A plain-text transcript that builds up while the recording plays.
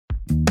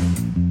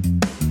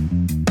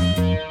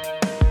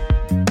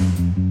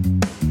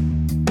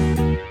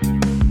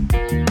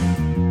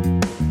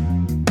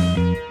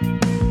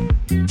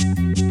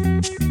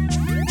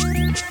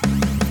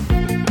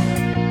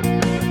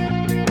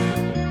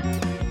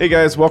Hey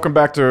guys, welcome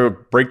back to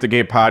Break the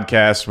Gate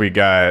podcast. We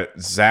got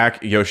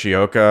Zach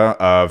Yoshioka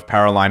of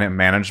Powerline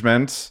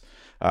Management.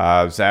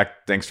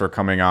 Zach, thanks for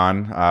coming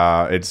on.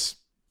 It's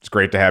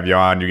great to have you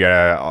on. You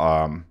got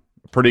a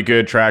pretty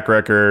good track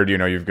record. You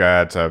know, you've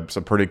got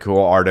some pretty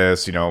cool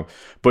artists. You know,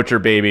 Butcher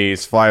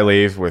Babies,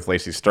 Flyleaf with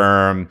Lacey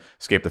Sturm,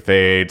 Escape the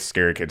Fades,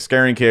 Scary Kids,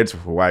 Scaring Kids,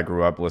 who I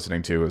grew up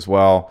listening to as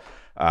well.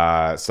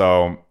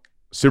 So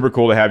super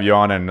cool to have you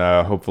on, and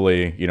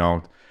hopefully, you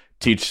know,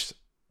 teach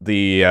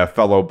the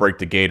fellow Break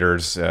the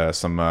Gators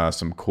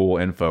some cool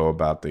info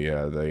about the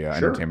Sure.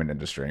 entertainment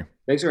industry.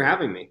 Thanks for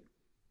having me.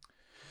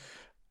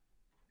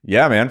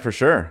 Yeah, man, for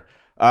sure.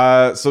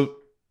 So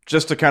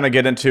just to kind of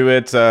get into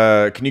it,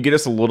 can you get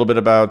us a little bit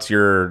about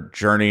your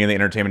journey in the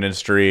entertainment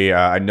industry?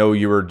 I know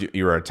you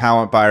were a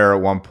talent buyer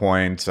at one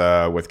point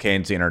with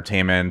KNC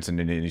Entertainment, and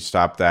then you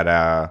stopped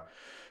that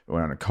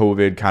when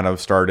COVID kind of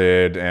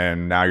started,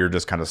 and now you're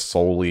just kind of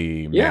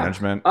solely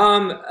management.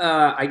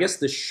 I guess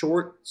the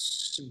short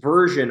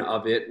version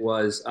of it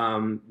was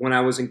when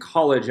I was in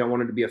college, I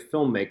wanted to be a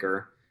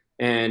filmmaker,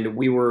 and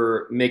we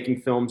were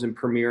making films and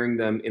premiering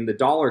them in the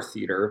Dollar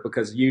Theater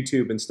because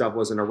YouTube and stuff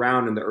wasn't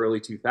around in the early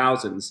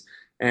 2000s.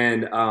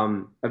 And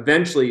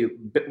eventually,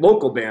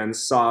 local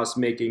bands saw us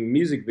making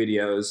music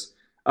videos.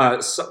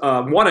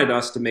 Wanted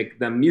us to make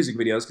them music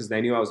videos because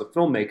they knew I was a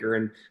filmmaker.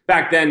 And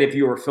back then, if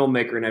you were a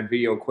filmmaker and had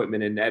video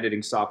equipment and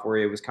editing software,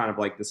 it was kind of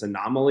like this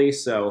anomaly.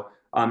 So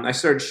I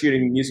started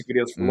shooting music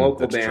videos for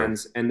local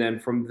bands, and then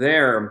from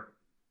there,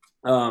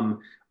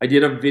 I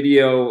did a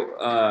video,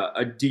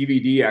 a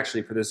DVD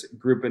actually for this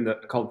group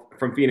called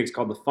from Phoenix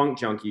called the Funk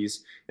Junkies,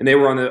 and they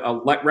were on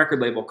a record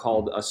label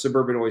called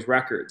Suburban Noise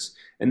Records,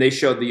 and they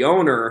showed the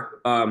owner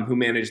who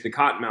managed the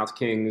Cottonmouth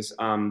Kings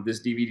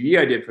this DVD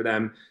I did for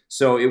them.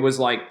 So it was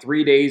like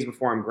 3 days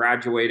before I'm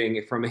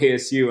graduating from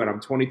ASU, and I'm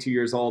 22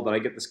 years old, that I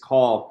get this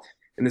call,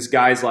 and this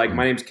guy's like,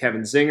 "My name's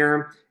Kevin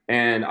Zinger,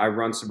 and I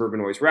run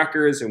Suburban Noise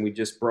Records, and we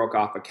just broke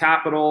off a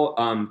Capitol.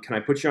 Can I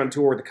put you on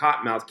tour with the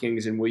Cottonmouth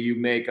Kings, and will you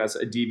make us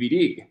a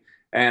DVD?"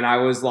 And I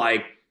was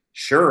like,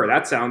 "Sure,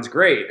 that sounds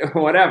great,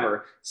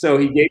 whatever." So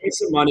he gave me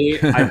some money.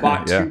 I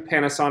bought two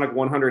Panasonic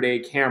 100A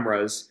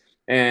cameras,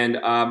 and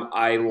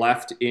I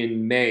left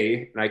in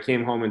May, and I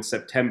came home in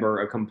September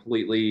a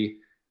completely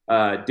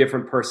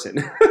different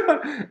person.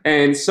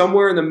 And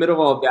somewhere in the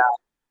middle of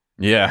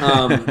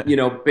that, you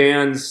know,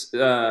 bands,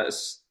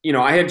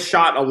 I had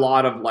shot a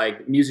lot of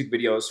like music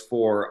videos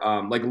for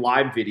like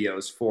live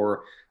videos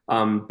for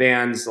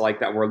bands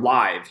like that were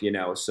live, you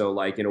know. So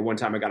like, you know, one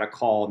time I got a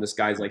call and this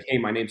guy's like, "Hey,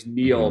 my name's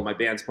Neil. My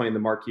band's playing the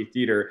Marquee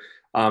Theater.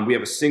 We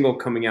have a single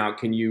coming out.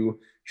 Can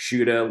you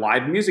shoot a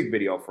live music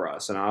video for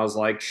us?" And I was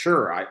like,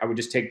 "Sure." I would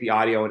just take the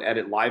audio and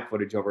edit live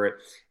footage over it.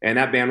 And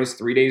that band was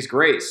 3 Days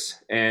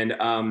Grace. And,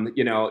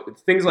 you know,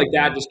 things like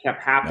that just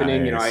kept happening.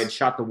 Nice. You know, I had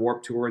shot the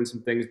Warped Tour and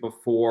some things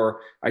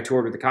before I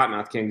toured with the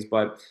Cottonmouth Kings,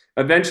 but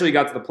eventually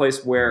got to the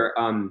place where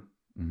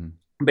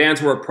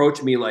bands were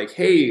approaching me like,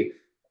 "Hey,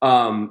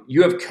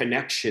 you have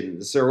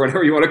connections," or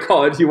whatever you want to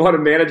call it. "You want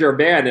to manage our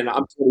band?" And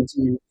I'm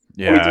 23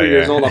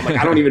 years old. I'm like,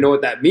 I don't even know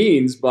what that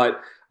means.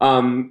 But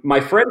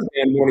my friend's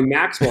band, Morning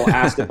Maxwell,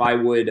 asked if I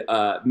would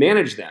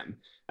manage them.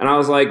 And I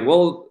was like,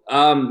 well,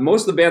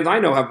 most of the bands I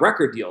know have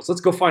record deals. Let's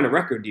go find a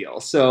record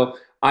deal. So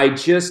I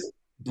just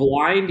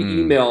blind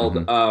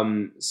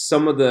emailed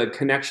some of the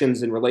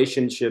connections and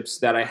relationships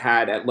that I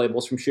had at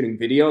labels from shooting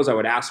videos. I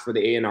would ask for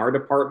the A&R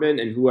department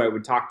and who I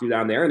would talk to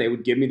down there, and they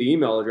would give me the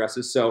email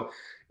addresses. So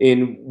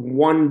in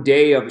one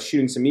day of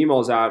shooting some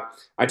emails out,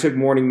 I took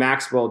Morning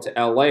Maxwell to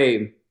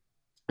LA,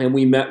 and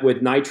we met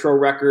with Nitro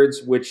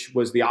Records, which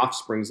was the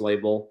Offspring's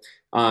label.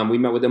 We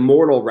met with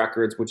Immortal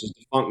Records, which is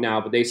defunct now,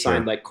 but they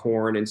signed like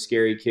Korn and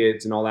Scary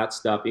Kids and all that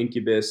stuff,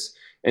 Incubus.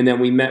 And then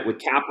we met with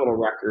Capitol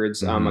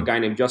Records, a guy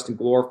named Justin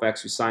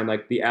Glorifex, who signed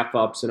like the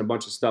F-Ups and a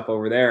bunch of stuff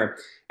over there.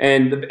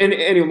 And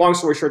long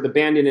story short, the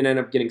band didn't end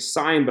up getting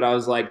signed, but I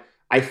was like,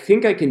 I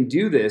think I can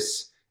do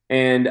this.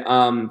 And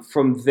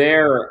from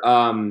there,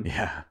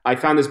 I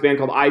found this band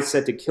called Eyes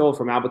Set to Kill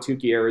from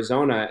Albuquerque,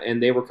 Arizona,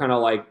 and they were kind of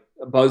like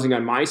buzzing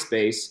on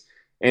MySpace.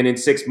 And in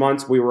 6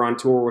 months, we were on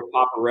tour with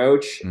Papa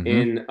Roach.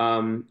 In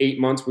 8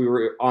 months, we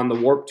were on the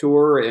Warped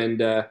Tour,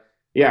 and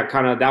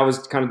that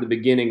was kind of the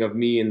beginning of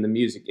me in the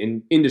music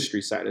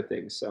industry side of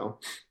things. So.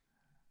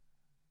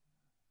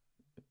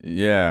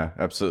 Yeah,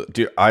 absolutely.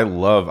 Dude, I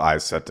love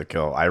Eyes Set to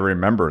Kill. I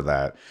remember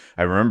that.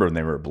 I remember when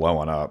they were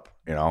blowing up,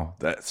 you know.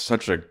 That's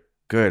such a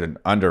good and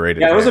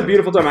underrated band. It was a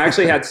beautiful time. I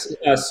actually had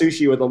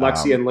sushi with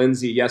Alexia and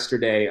Lindsay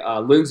yesterday.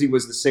 Lindsay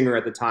was the singer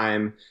at the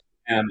time.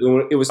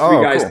 It was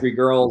three guys, 3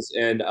 girls,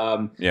 and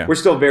we're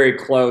still very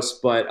close.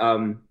 But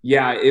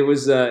it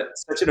was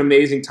such an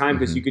amazing time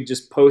because you could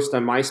just post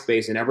on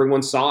MySpace and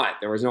everyone saw it.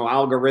 There was no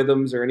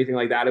algorithms or anything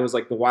like that. It was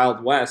like the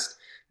Wild West.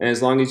 And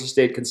as long as you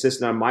stayed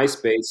consistent on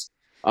MySpace,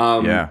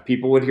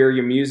 people would hear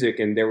your music,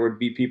 and there would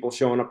be people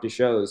showing up to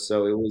shows.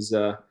 So it was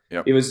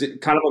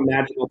kind of a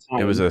magical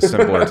time. It was a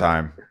simpler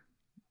time.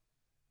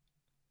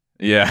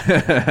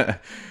 Yeah.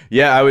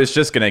 Yeah, I was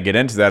just going to get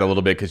into that a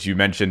little bit because you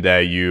mentioned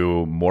that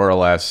you more or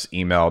less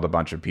emailed a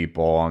bunch of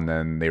people and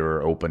then they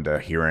were open to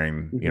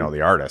hearing, Hmm.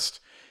 the artist.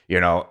 You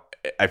know,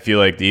 I feel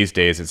like these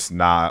days it's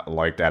not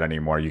like that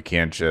anymore. You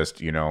can't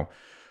just,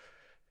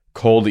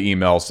 cold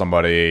email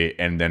somebody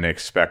and then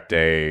expect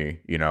a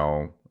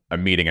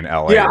meeting in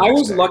LA Yeah, the I next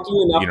was day. lucky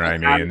enough You know what to I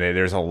have mean?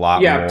 There's a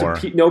lot yeah, more.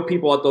 know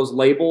people at those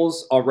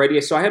labels already.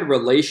 So I had a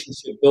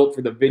relationship built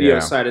for the video Yeah,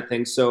 side of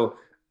things. So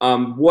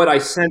what I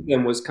sent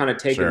them was kind of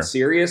taken sure.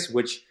 serious,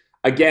 which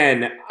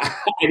again, I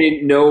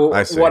didn't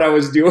I know see. what I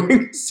was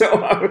doing. So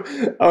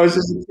I was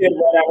just a kid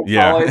right out of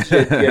college,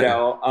 and Yeah.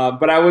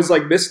 but I was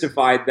like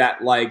mystified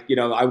that like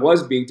I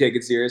was being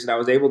taken serious, and I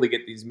was able to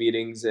get these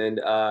meetings, and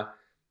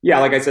yeah,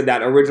 like I said,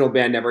 that original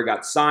band never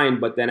got signed.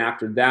 But then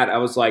after that, I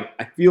was like,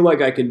 I feel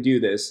like I can do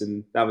this,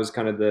 and that was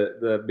kind of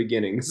the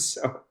beginnings.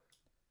 So.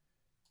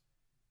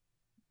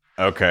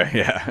 Okay,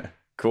 yeah.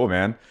 Cool,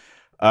 man.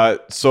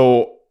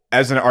 So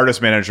as an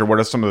artist manager, what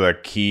are some of the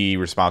key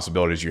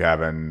responsibilities you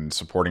have in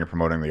supporting and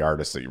promoting the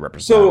artists that you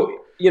represent? So,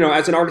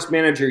 as an artist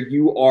manager,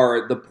 you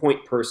are the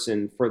point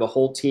person for the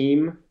whole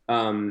team.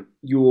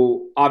 You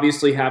will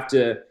obviously have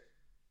to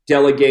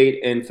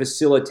delegate and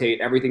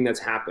facilitate everything that's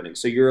happening.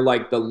 So you're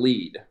like the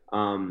lead.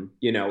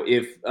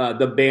 If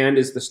the band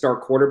is the star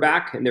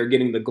quarterback and they're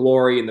getting the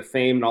glory and the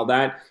fame and all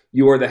that,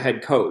 you are the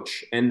head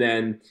coach. And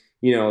then,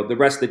 the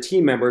rest of the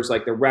team members,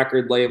 like the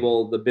record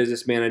label, the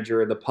business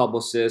manager, the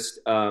publicist,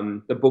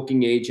 the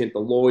booking agent, the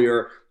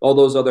lawyer, all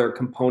those other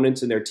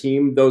components in their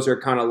team, those are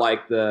kind of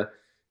like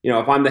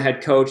if I'm the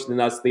head coach, then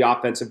that's the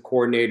offensive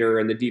coordinator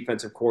and the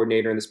defensive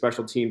coordinator and the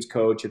special teams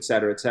coach, et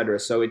cetera, et cetera.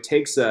 So it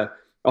takes a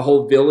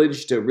whole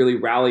village to really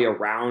rally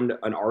around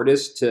an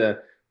artist to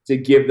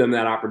give them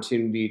that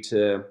opportunity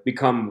to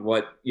become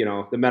what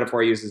the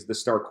metaphor I use is the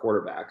star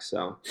quarterback.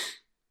 So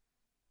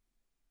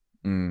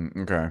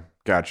Okay,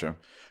 gotcha.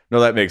 No,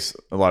 that makes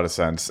a lot of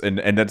sense, and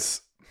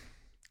that's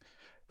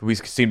we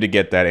seem to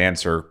get that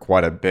answer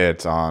quite a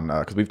bit on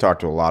because we've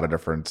talked to a lot of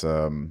different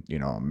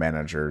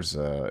managers,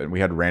 and we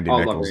had Randy I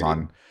love Nichols Randy.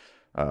 on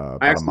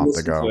I about a actually month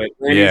listened to ago. it.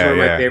 Randy's Yeah, one of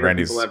my yeah, favorite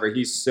people Randy's. ever.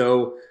 He's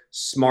so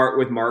smart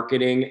with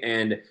marketing,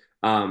 and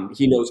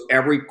he knows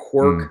every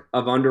Mm, quirk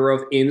of Under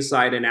Oath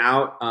inside and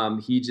out.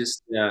 He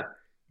just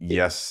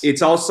yes.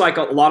 it's all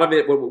a lot of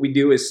it. What we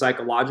do is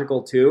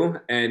psychological too,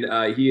 and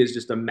he is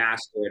just a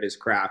master at his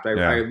craft. I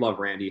Yeah. love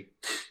Randy.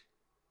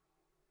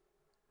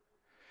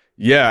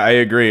 Yeah, I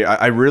agree.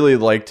 I really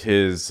liked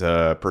his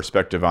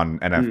perspective on Mm,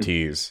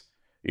 NFTs.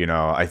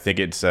 I think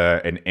it's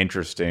an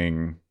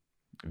interesting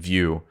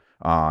view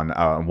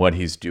on what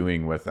he's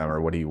doing with them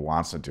or what he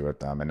wants to do with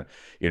them,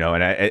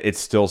 it's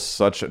still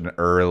such an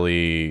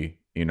early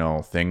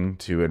thing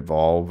to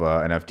involve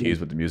NFTs mm,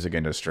 with the music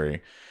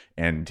industry,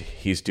 and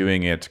he's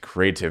doing it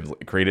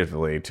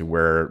creatively to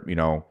where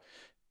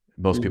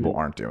most people mhm.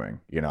 aren't doing,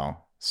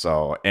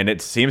 So, and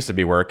it seems to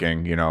be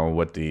working,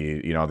 with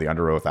the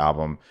Under Oath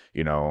album,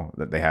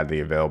 that they had the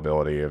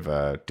availability of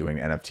doing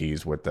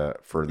NFTs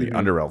for the Mhm.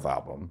 Under Oath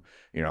album,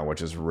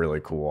 which is a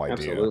really cool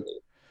idea.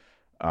 Absolutely.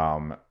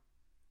 Um,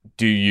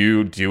 do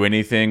you do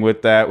anything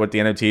with that with the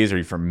NFTs? Are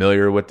you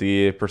familiar with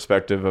the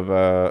perspective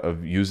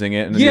of using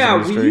it in the music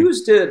Yeah, we industry?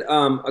 used it.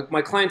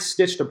 My client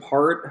Stitched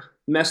Apart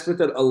messed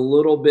with it a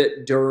little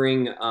bit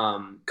during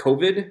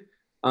COVID.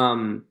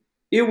 Um,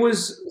 it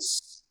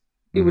was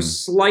it Hmm.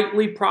 was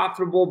slightly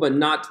profitable, but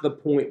not to the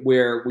point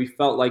where we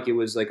felt like it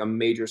was like a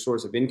major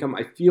source of income.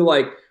 I feel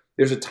like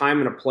there's a time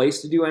and a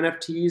place to do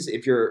NFTs.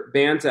 If your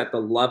band's at the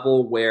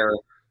level where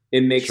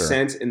it makes Sure.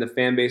 sense and the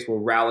fan base will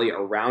rally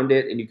around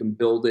it, and you can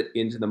build it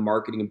into the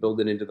marketing and build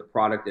it into the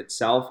product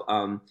itself.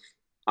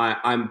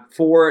 I'm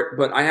for it,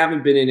 but I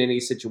haven't been in any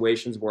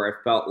situations where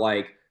I felt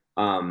like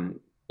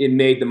it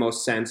made the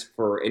most sense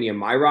for any of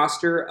my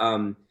roster.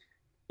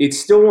 It's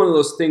still one of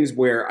those things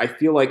where I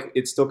feel like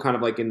it's still kind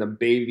of like in the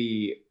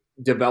baby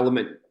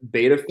development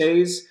beta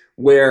phase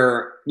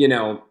where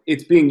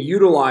it's being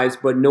utilized,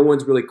 but no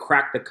one's really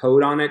cracked the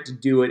code on it to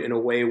do it in a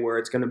way where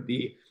it's going to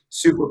be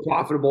super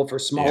profitable for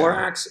smaller Yeah.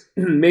 acts.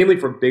 Mainly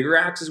for bigger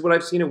acts is what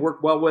I've seen it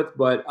work well with,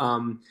 but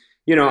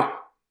you know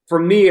for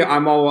me,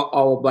 I'm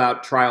all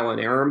about trial and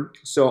error.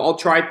 So I'll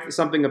try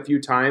something a few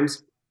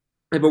times.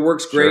 If it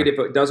works, great. Sure. If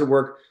it doesn't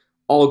work,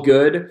 all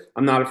good.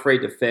 I'm not afraid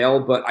to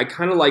fail, but I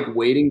kind of like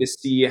waiting to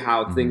see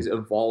how Hmm. things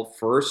evolve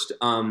first,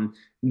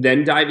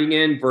 then diving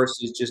in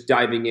versus just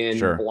diving in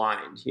Sure.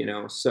 blind.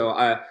 So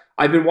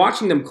I've been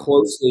watching them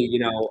closely.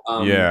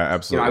 Yeah,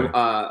 absolutely.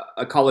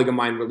 A colleague of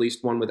mine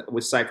released one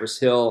with Cypress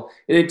Hill,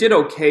 and it did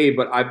okay,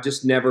 but I've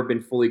just never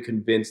been fully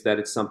convinced that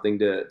it's something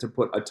to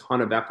put a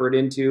ton of effort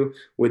into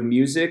with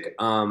music.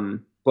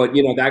 But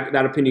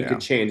that opinion could Yeah.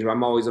 change.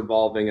 I'm always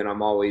evolving, and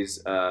I'm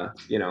always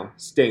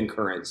staying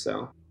current.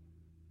 So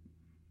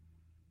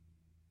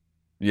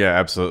Yeah,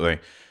 absolutely.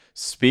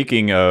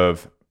 Speaking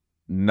of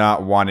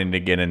not wanting to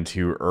get in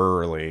too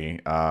early,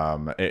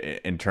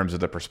 in terms of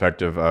the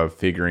perspective of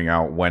figuring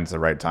out when's the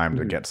right time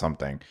to mhm. get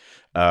something,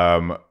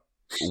 um,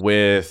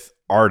 with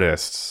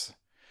artists,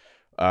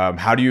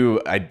 How do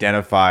you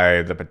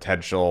identify the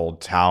potential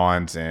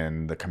talent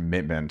and the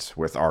commitment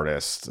with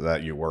artists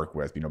that you work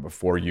with?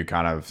 Before you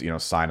kind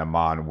of sign them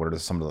on, what are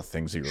some of the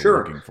things that you're Sure.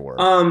 looking for?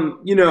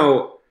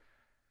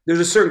 There's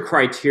a certain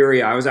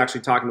criteria. I was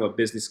actually talking to a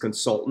business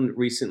consultant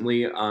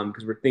recently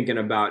because we're thinking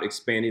about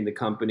expanding the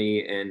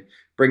company and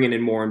bringing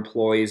in more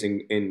employees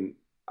and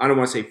I don't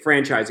want to say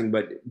franchising,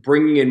 but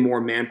bringing in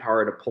more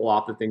manpower to pull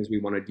off the things we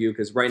want to do.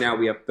 Because right now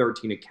we have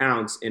 13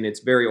 accounts and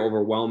it's very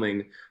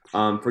overwhelming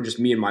for just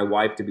me and my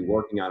wife to be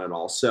working on it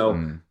all. So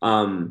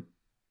Mm,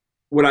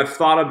 what I've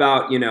thought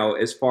about,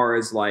 as far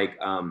as like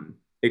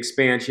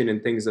expansion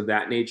and things of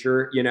that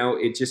nature,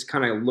 it just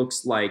kind of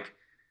looks like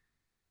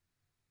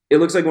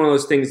one of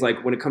those things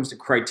like when it comes to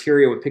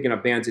criteria with picking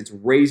up bands, it's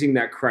raising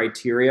that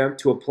criteria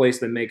to a place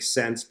that makes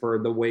sense for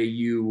the way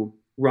you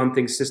run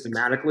things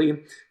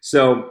systematically.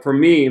 So for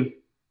me,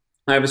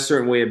 I have a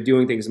certain way of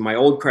doing things. And my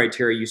old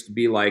criteria used to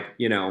be like,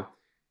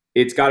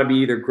 it's got to be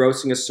either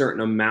grossing a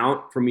certain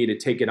amount for me to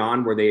take it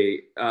on where the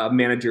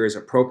manager is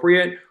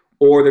appropriate,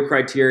 or the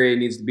criteria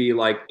needs to be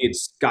like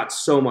it's got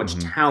so much hmm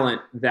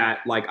talent that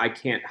like I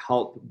can't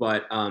help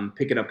but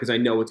pick it up because I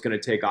know it's going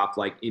to take off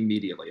like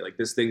immediately. Like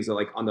this thing's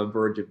like on the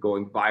verge of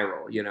going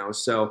viral.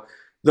 So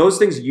those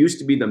things used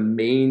to be the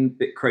main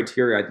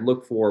criteria I'd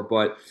look for,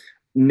 but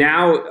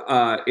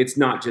now it's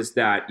not just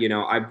that.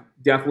 I've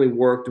definitely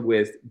worked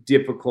with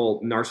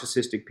difficult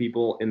narcissistic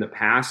people in the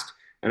past,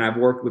 and I've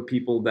worked with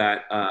people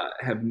that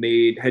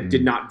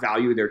did not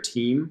value their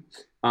team,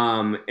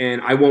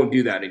 and I won't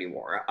do that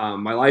anymore.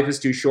 My life is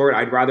too short.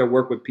 I'd rather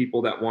work with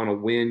people that want to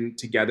win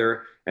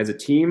together as a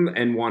team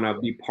and want to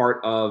be part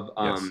of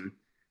Yes.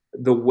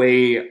 the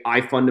way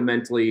I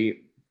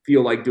fundamentally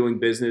feel like doing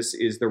business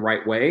is the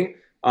right way.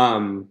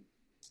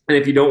 And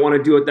if you don't want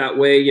to do it that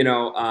way,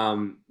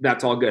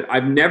 that's all good.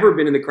 I've never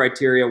been in the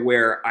criteria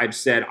where I've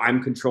said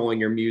I'm controlling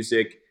your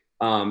music,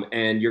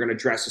 and you're going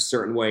to dress a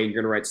certain way and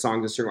you're going to write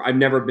songs a certain way. I've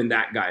never been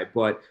that guy.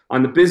 But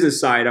on the business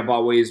side, I've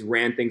always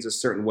ran things a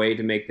certain way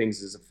to make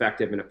things as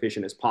effective and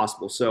efficient as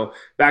possible. So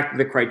back to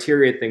the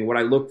criteria thing, what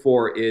I look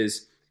for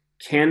is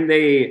can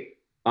they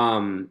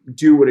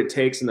do what it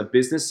takes in the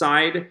business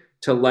side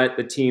to let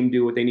the team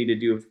do what they need to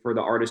do for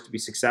the artist to be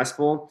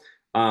successful?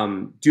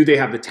 Do they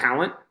have the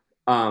talent?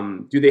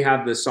 Do they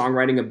have the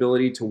songwriting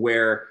ability to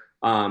where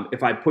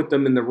if I put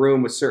them in the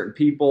room with certain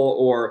people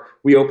or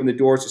we open the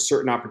doors to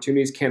certain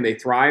opportunities, can they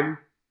thrive?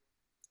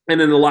 And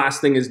then the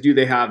last thing is, do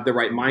they have the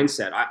right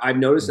mindset? I've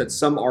noticed that Mhm.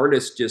 some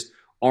artists just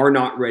are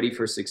not ready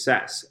for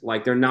success.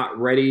 Like they're not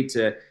ready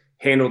to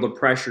handle the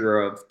pressure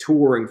of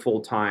touring full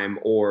time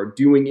or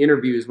doing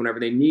interviews whenever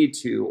they need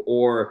to,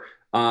 or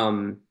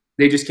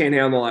they just can't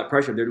handle that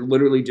pressure. They're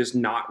literally just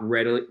not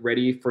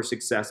ready for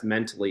success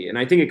mentally. And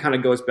I think it kind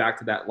of goes back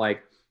to that,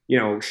 like,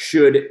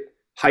 should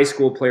high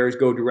school players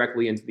go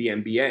directly into the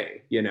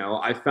NBA?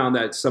 I found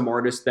that some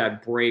artists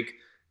that break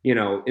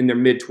in their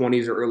mid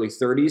 20s or early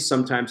 30s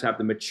sometimes have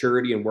the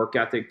maturity and work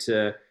ethic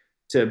to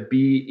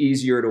be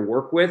easier to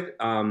work with.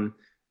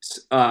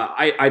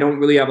 I don't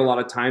really have a lot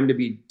of time to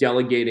be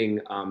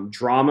delegating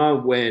drama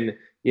when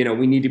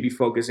we need to be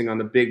focusing on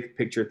the big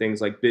picture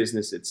things like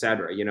business,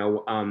 etc.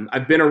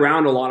 I've been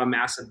around a lot of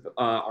massive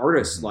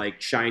artists Mhm. like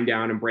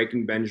Shinedown and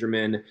Breaking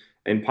Benjamin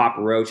and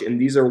Papa Roach, and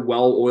these are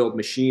well-oiled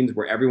machines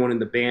where everyone in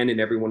the band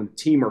and everyone in the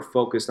team are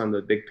focused on the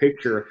big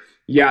picture.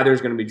 Yeah, there's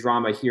going to be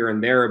drama here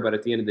and there, but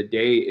at the end of the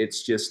day,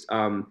 it's just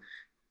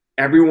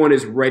everyone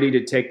is ready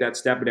to take that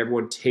step and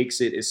everyone takes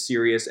it as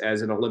serious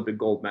as an Olympic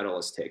gold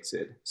medalist takes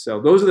it.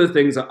 So those are the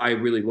things that I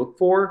really look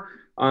for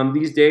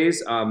these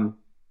days.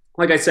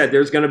 Like I said,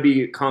 there's going to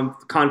be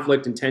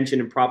conflict and tension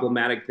and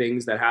problematic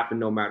things that happen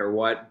no matter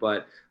what,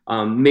 but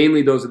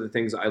mainly those are the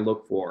things I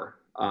look for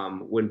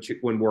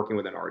when working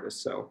with an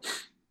artist.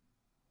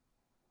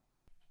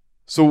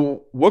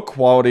 So, what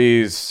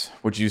qualities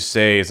would you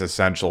say is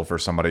essential for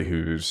somebody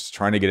who's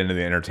trying to get into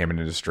the entertainment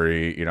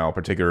industry,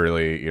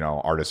 particularly,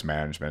 artist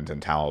management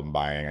and talent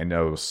buying? I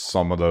know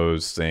some of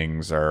those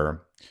things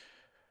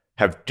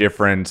have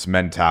different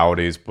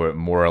mentalities, but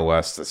more or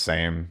less the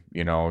same.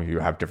 You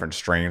have different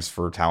strengths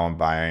for talent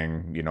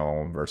buying,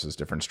 versus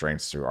different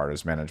strengths through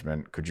artist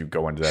management. Could you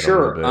go into that a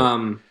little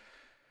Sure. bit?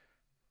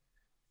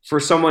 For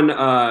someone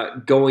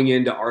going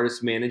into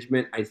artist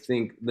management, I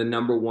think the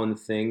number one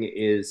thing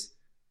is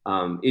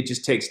it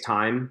just takes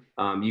time.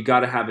 You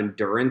got to have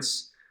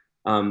endurance.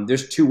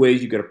 There's two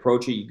ways you could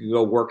approach it. You could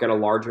go work at a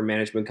larger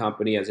management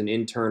company as an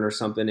intern or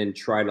something and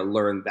try to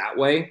learn that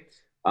way.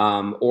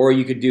 Or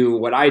you could do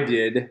what I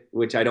did,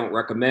 which I don't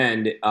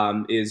recommend,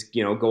 is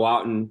go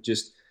out and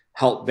just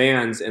help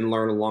bands and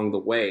learn along the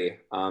way.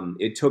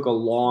 It took a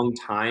long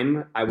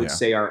time. I would Yeah.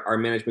 say our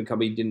management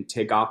company didn't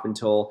take off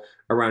until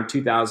around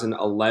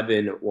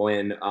 2011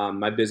 when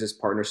my business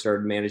partner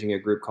started managing a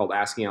group called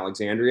Asking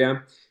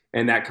Alexandria,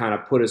 and that kind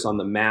of put us on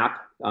the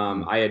map.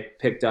 Mm. I had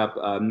picked up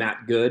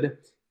Matt Good,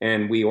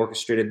 and we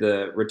orchestrated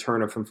the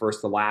return of From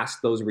First to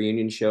Last, those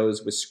reunion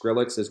shows with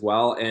Skrillex as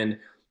well.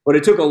 But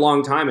it took a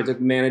long time. It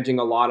took managing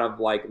a lot of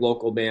like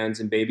local bands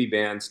and baby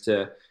bands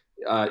to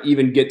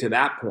even get to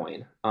that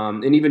point.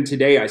 And even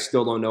today, I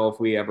still don't know if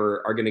we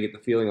ever are going to get the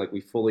feeling like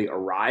we fully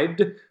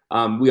arrived.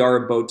 We are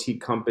a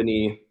boutique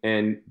company,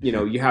 and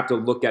you have to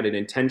look at it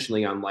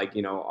intentionally on like,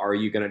 are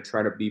you going to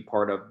try to be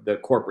part of the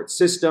corporate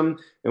system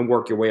and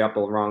work your way up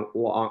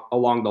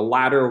along the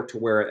ladder to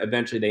where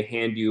eventually they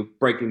hand you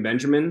Breaking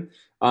Benjamin,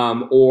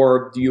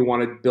 or do you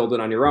want to build it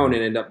on your own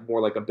and end up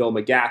more like a Bill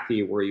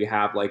McGathy, where you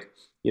have like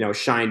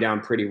Shine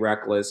Down, Pretty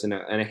Reckless, and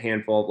a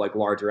handful of like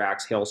larger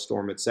acts,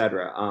 Hailstorm,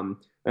 etc.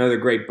 Another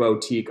great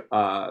boutique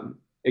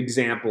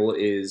example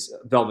is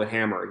Velvet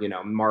Hammer.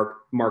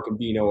 Mark and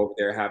Bino over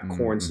there have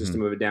Korn,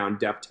 System of a Down,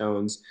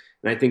 Deftones,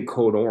 and I think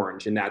Code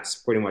Orange, and that's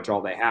pretty much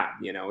all they have.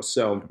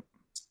 So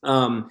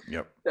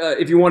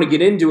if you want to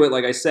get into it,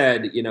 like I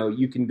said,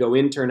 you can go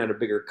intern at a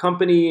bigger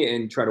company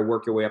and try to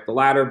work your way up the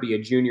ladder, be a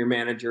junior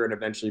manager, and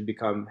eventually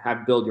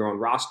build your own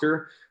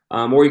roster.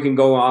 Or you can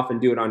go off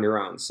and do it on your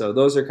own. So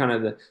those are kind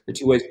of the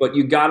two ways. But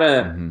you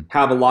gotta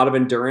have a lot of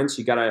endurance.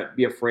 You gotta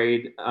be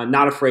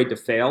not afraid to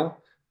fail,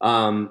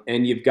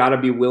 and you've got to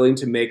be willing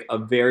to make a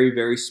very,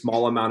 very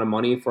small amount of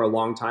money for a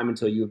long time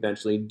until you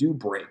eventually do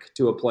break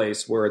to a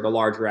place where the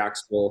larger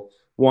acts will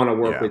want to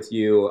work with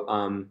you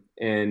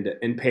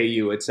and pay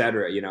you,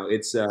 etc.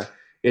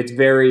 It's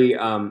very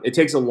it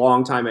takes a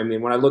long time. I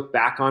mean, when I look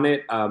back on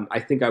it,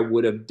 I think I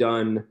would have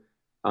done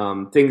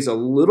things a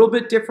little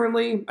bit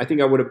differently. I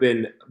think I would have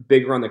been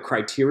bigger on the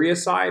criteria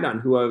side on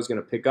who I was going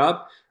to pick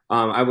up.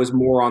 I was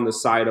more on the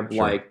side of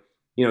like,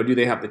 do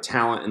they have the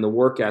talent and the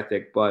work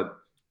ethic? But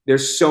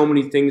there's so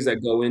many things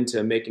that go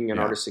into making an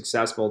artist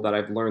successful that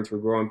I've learned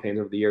through growing pains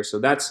over the years. So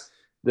that's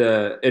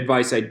the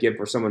advice I'd give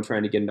for someone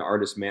trying to get into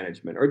artist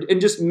management,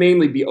 and just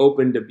mainly be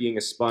open to being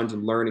a sponge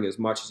and learning as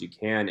much as you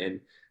can. And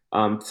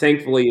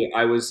thankfully,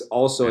 I was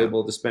also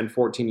able to spend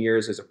 14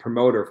 years as a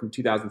promoter from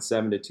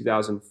 2007 to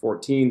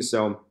 2014.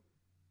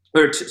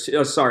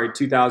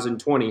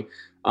 2020.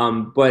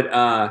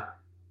 But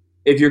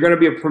if you're going to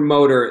be a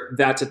promoter,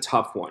 that's a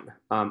tough one.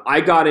 I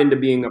got into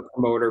being a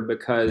promoter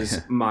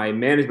because my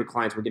management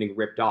clients were getting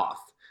ripped off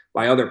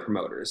by other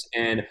promoters.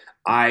 And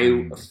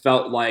I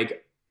felt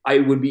like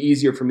it would be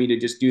easier for me to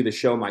just do the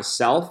show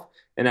myself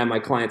and have my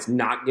clients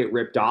not get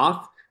ripped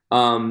off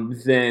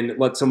than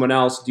let someone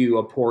else do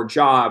a poor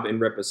job and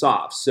rip us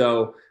off.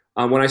 So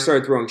when I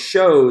started throwing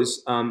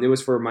shows, it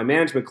was for my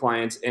management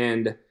clients,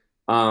 and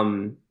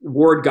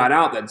word got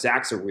out that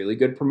Zach's a really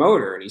good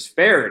promoter and he's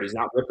fair and he's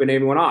not ripping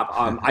anyone off.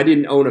 I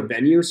didn't own a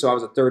venue, so I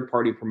was a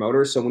third-party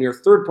promoter. So when you're a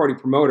third-party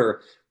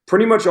promoter,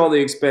 pretty much all the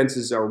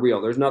expenses are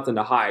real. There's nothing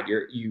to hide.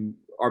 You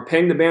are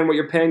paying the band what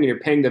you're paying, and you're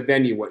paying the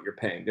venue what you're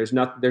paying. There's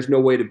no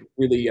way to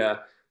really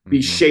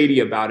be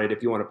shady about it,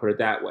 if you want to put it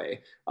that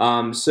way.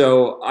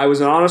 So I was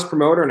an honest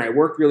promoter, and I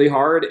worked really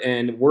hard,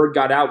 and word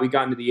got out. We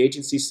got into the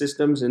agency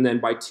systems, and then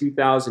by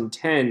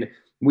 2010,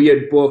 we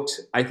had booked,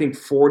 I think,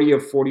 40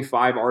 of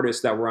 45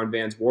 artists that were on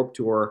Vans Warped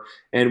Tour.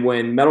 And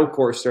when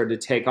metalcore started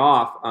to take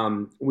off,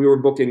 we were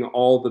booking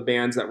all the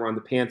bands that were on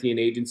the Pantheon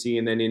agency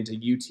and then into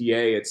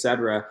UTA, et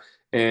cetera.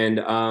 And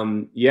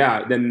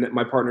then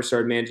my partner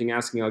started managing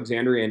Asking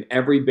Alexandria, and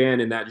every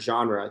band in that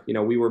genre,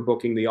 we were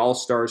booking the All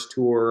Stars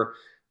tour.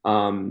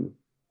 We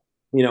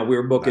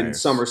were booking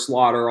Summer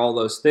Slaughter, all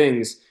those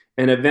things.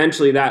 And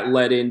eventually that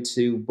led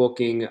into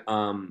booking,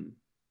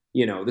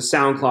 the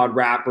SoundCloud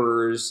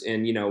rappers,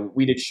 and,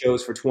 we did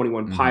shows for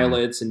 21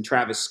 Pilots and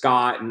Travis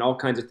Scott and all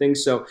kinds of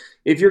things. So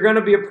if you're going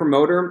to be a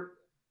promoter,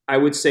 I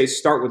would say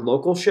start with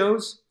local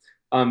shows,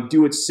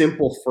 do it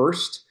simple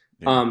first.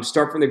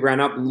 Start from the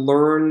ground up,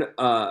 learn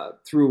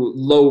through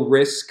low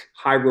risk,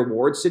 high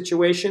reward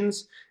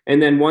situations. And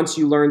then once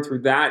you learn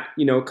through that,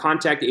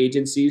 contact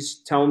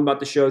agencies, tell them about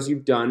the shows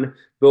you've done,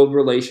 build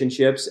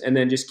relationships, and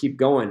then just keep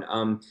going.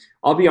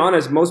 I'll be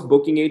honest, most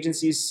booking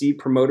agencies see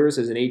promoters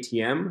as an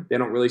ATM. They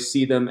don't really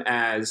see them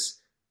as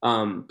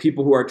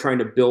people who are trying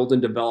to build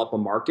and develop a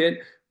market.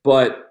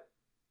 But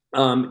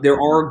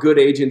there are good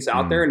agents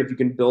out there. And if you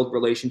can build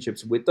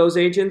relationships with those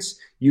agents,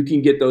 you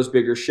can get those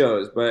bigger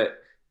shows. But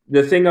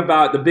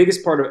the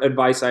biggest part of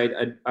advice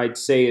I'd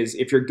say is,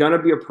 if you're going to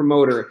be a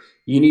promoter,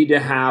 you need to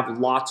have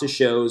lots of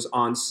shows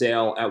on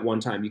sale at one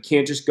time. You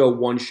can't just go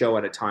one show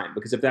at a time,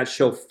 because if that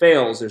show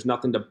fails, there's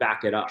nothing to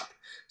back it up.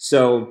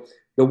 So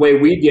the way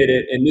we did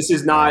it, and this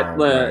is not,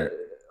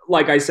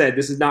 like I said,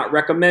 this is not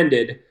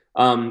recommended.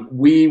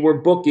 We were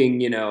booking,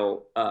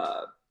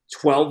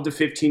 12 to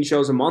 15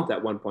 shows a month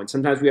at one point.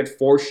 Sometimes we had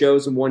 4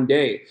 shows in one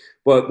day.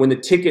 But when the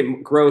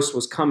ticket gross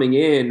was coming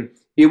in,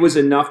 it was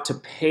enough to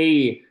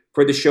pay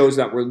for the shows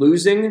that we're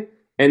losing.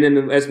 And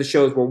then as the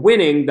shows were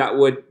winning, that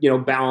would,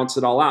 balance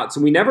it all out.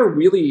 So we never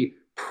really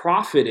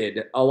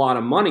profited a lot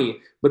of money,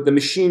 but the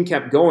machine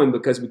kept going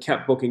because we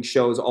kept booking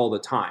shows all the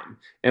time.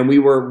 And we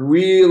were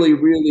really,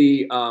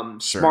 really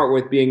smart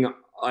with being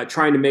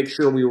trying to make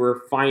sure we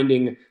were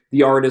finding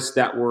the artists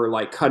that were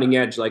like cutting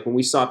edge. Like when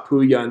we saw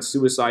Puya and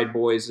Suicide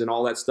Boys and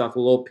all that stuff,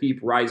 Lil Peep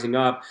rising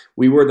up,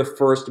 we were the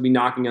first to be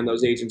knocking on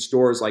those agents'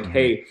 doors like,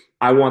 hey,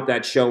 I want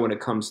that show when it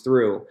comes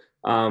through.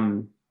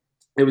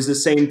 It was the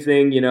same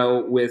thing,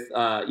 with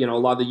a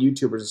lot of the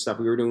YouTubers and stuff.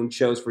 We were doing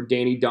shows for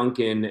Danny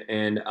Duncan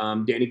and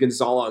Danny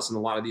Gonzalez and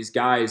a lot of these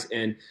guys,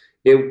 and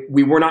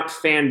we were not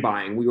fan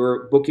buying. We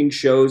were booking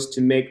shows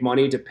to make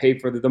money to pay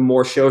for the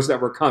more shows that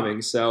were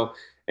coming. So,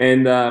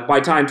 and by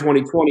time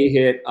 2020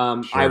 hit,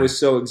 I Sure. was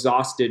so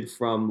exhausted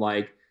from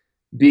like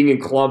being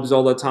in clubs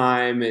all the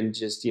time and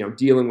just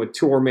dealing with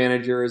tour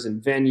managers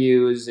and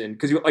venues, and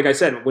because like I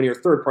said, when you're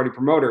a third party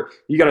promoter,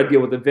 you got to deal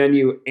with the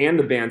venue and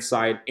the band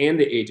side and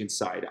the agent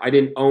side. I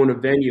didn't own a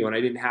venue, and I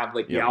didn't have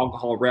like the Yep.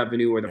 alcohol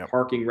revenue or the Yep.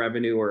 parking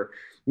revenue or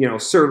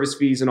service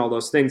fees and all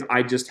those things.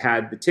 I just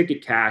had the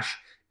ticket cash,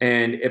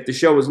 and if the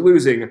show was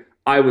losing,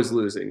 I was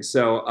losing.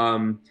 So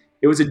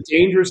it was a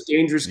dangerous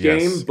game,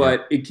 Yes. but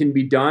Yep. it can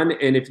be done.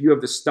 And if you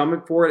have the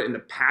stomach for it and the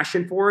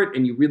passion for it,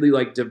 and you really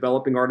like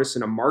developing artists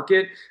in a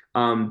market,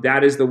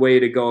 that is the way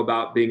to go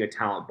about being a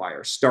talent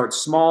buyer. Start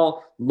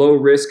small, low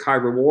risk, high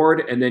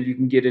reward, and then you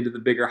can get into the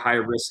bigger, high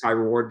risk, high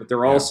reward. But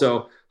they're Yeah.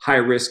 also high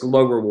risk,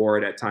 low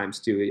reward at times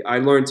too. I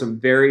learned some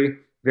very,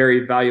 very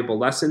valuable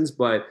lessons,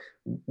 but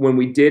when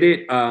we did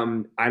it,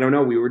 I don't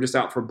know, we were just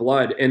out for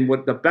blood. And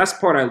what the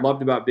best part I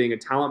loved about being a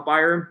talent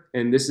buyer,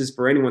 and this is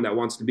for anyone that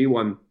wants to be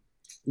one,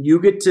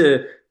 you get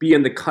to be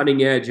on the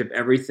cutting edge of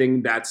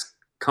everything that's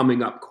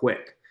coming up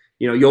quick.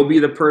 You'll be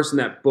the person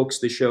that books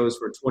the shows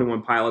for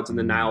 21 Pilots in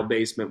the Nile Mm.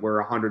 basement where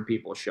 100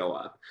 people show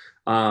up.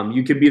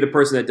 You can be the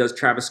person that does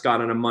Travis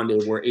Scott on a Monday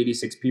where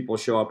 86 people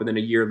show up, and then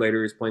a year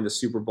later he's playing the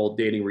Super Bowl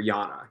dating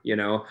Rihanna.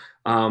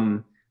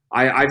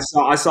 I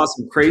saw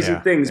some crazy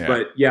Yeah. things, Yeah.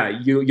 but yeah,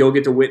 you'll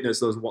get to witness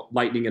those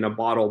lightning in a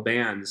bottle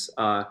bands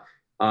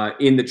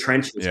in the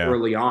trenches Yeah.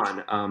 early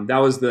on. That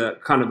was the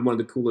kind of one of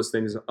the coolest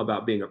things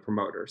about being a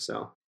promoter.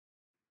 So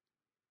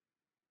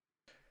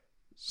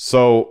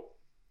So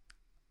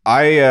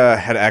I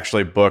had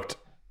actually booked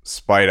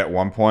Spite at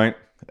one point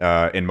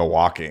in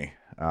Milwaukee,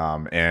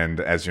 and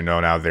as you know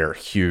now, they're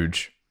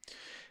huge.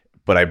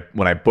 But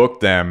when I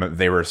booked them,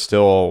 they were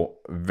still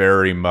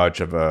very much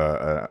of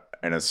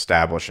an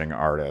establishing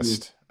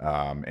artist.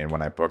 And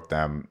when I booked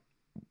them,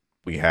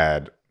 we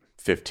had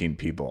 15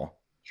 people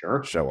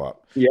sure, show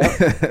up. yeah,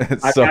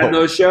 I've So had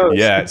those shows.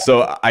 yeah,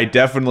 so I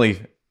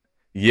definitely,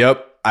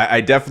 yep,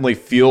 I definitely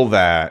feel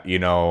that,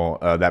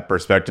 that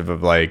perspective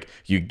of like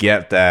you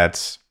get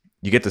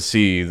to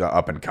see the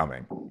up and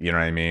coming. You know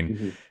what I mean?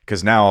 Mhm.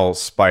 Because now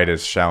Spite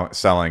is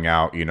selling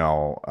out,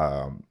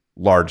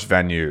 large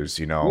venues,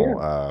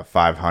 Yeah.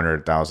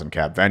 500,000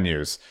 cap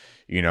venues,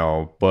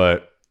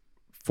 but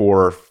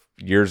 4 or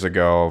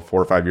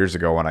 5 years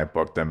ago when I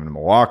booked them in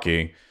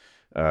Milwaukee,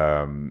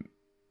 um,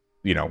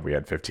 we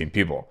had 15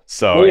 people.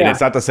 So, Oh and yeah.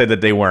 it's not to say that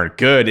they weren't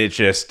good. It's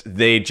just,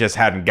 they just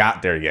hadn't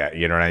got there yet.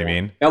 You know what I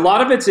mean? A lot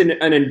of it's an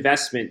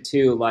investment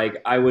too. Like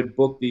I would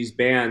book these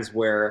bands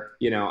where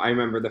I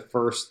remember the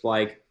first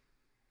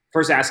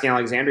Asking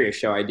Alexandria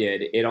show I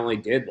did. It only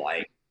did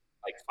like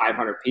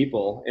 500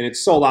 people, and it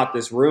sold out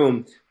this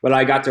room. But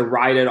I got to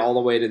ride it all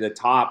the way to the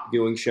top,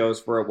 doing shows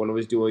for it when it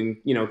was doing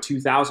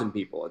 2,000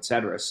 people,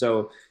 etc.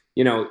 So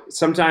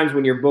sometimes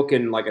when you're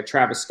booking like a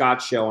Travis Scott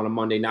show on a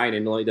Monday night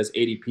and it only does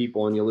 80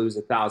 people and you lose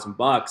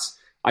 $1,000.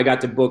 I got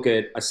to book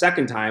it a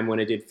second time when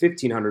it did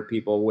 1,500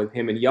 people with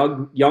him and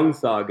Young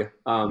Thug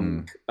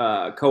Mm,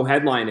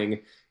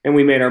 co-headlining, and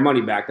we made our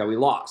money back that we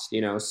lost.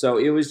 So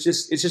it's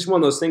just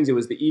one of those things. It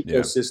was the yeah.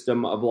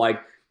 ecosystem of like,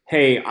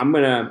 hey,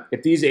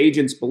 if these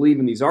agents believe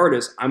in these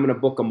artists, I'm gonna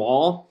book them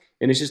all,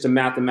 and it's just a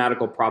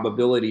mathematical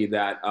probability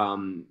that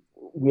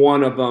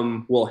one of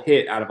them will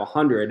hit out of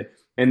 100,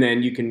 and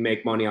then you can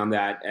make money on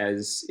that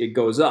as it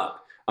goes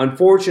up.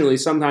 Unfortunately,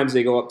 sometimes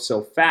they go up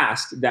so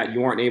fast that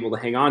you aren't able to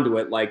hang on to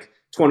it. Like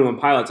 21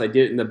 Pilots, I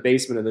did it in the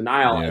basement of the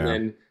Nile, and Yeah.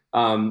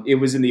 then it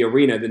was in the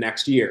arena the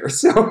next year.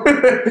 So,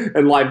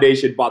 and Live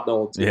Nation bought the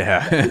whole team.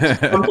 Yeah.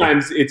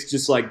 Sometimes it's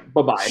just like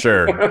bye bye.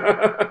 Sure.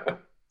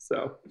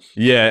 So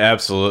Yeah,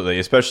 absolutely.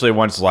 Especially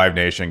once Live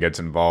Nation gets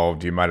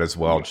involved, you might as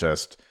well yeah.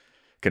 just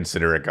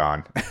consider it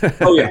gone.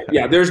 Oh yeah,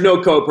 yeah. There's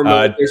no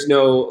co-promote. Uh, There's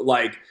no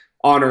like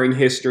honoring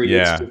history.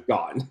 It's yeah. just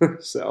gone.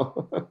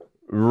 So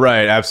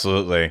Right,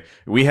 absolutely.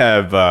 We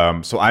have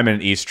so I'm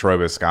in East Troy,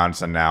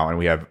 Wisconsin now, and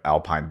we have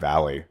Alpine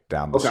Valley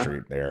down the okay,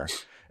 street there.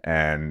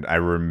 And I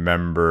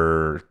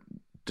remember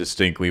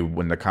distinctly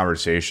when the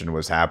conversation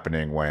was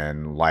happening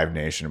when Live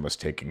Nation was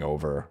taking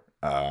over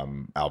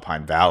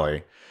Alpine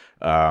Valley.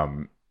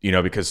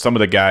 Because some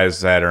of the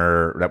guys that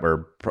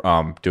were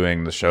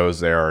doing the shows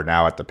there are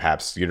now at the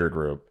Pabst Theater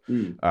Group.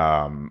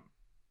 mm.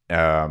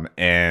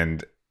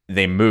 And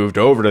they moved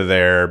over to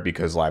there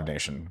because Live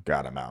Nation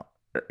got them out.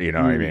 You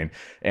know what I Mm. mean?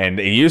 And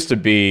it used to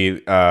be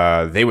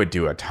they would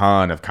do a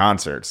ton of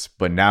concerts,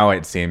 but now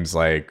it seems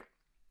like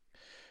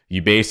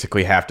you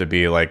basically have to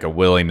be like a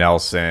Willie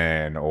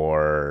Nelson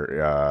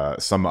or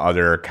some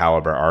other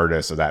caliber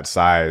artist of that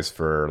size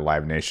for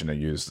Live Nation to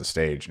use the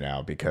stage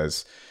now,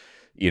 because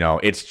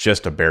it's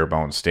just a bare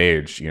bones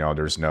stage.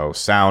 There's no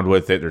sound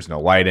with it. There's no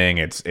lighting.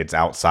 It's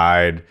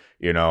outside.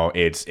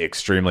 It's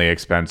extremely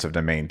expensive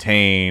to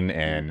maintain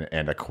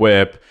and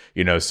equip.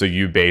 So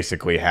you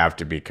basically have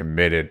to be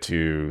committed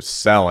to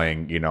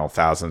selling,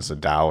 thousands of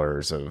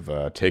dollars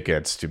of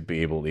tickets to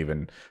be able to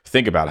even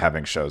think about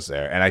having shows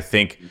there. And I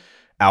think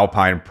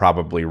Alpine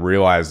probably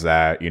realized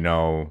that,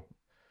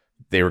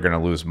 they were going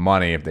to lose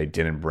money if they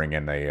didn't bring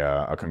in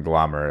a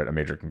conglomerate, a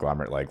major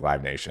conglomerate like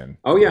Live Nation.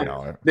 Oh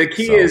yeah. The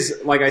key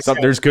is, like I said,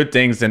 there's good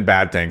things and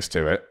bad things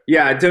to it.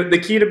 Yeah, the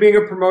key to being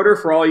a promoter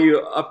for all you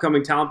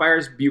upcoming talent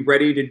buyers, be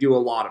ready to do a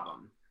lot of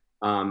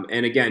them.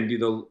 And again, do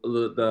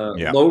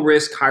the low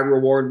risk, high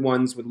reward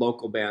ones with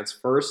local bands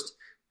first,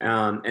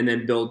 and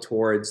then build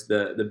towards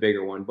the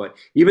bigger one. But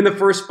even the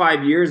first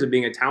 5 years of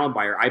being a talent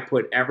buyer, I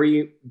put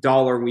every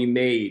dollar we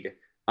made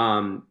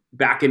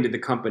back into the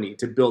company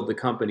to build the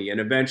company. And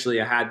eventually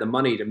I had the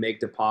money to make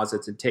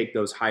deposits and take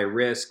those high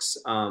risks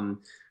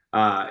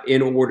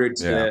in order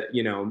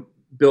to,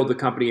 build the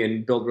company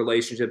and build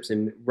relationships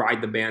and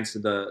ride the bands to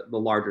the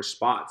larger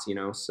spots,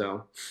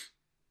 so.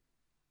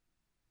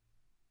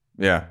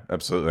 Yeah,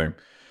 absolutely.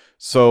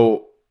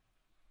 So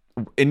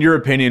in your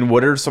opinion,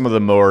 what are some of the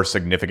more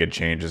significant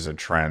changes and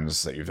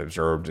trends that you've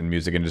observed in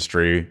music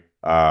industry?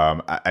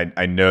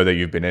 I know that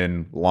you've been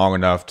in long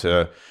enough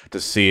to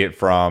see it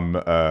from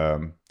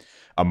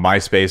a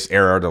MySpace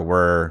era to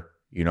where,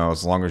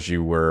 as long as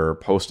you were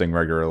posting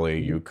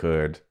regularly, you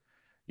could,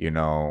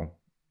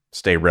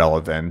 stay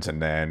relevant.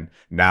 And then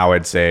now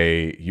I'd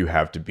say you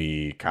have to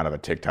be kind of a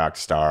TikTok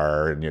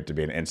star and you have to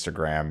be an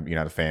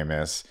Instagram,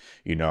 famous,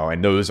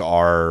 and those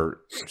are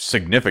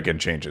significant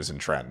changes in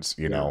trends,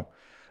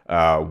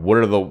 what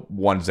are the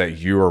ones that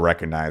you are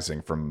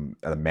recognizing from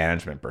a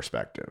management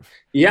perspective?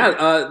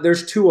 Yeah,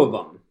 there's two of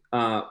them.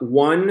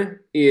 One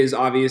is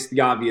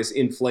the obvious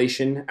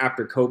inflation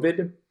after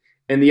COVID.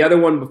 And the other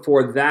one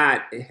before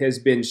that has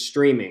been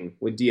streaming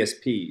with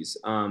DSPs.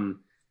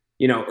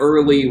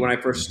 Early when I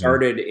first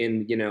started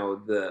in,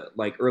 the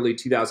like early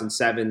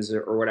 2007s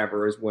or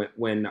whatever is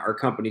when our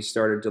company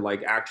started to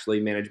like actually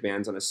manage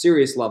bands on a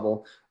serious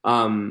level.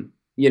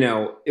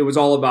 It was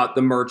all about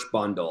the merch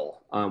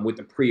bundle with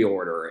the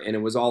pre-order, and it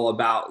was all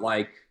about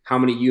like how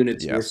many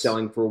units we were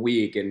selling per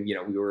week, and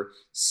we were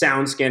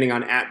sound scanning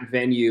on at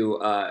venue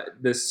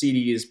the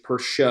CDs per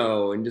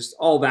show, and just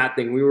all that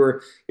thing.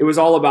 It was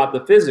all about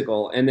the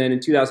physical, and then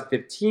in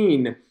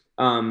 2015.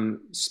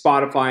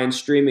 Spotify and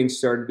streaming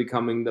started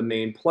becoming the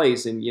main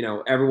place, and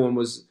everyone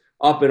was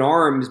up in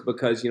arms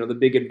because the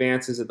big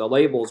advances at the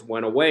labels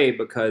went away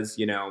because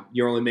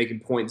you're only making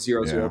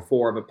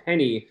 0.004 of a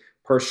penny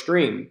per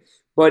stream.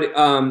 But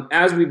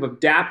as we've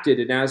adapted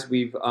and as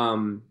we've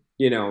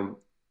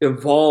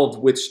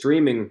evolved with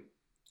streaming,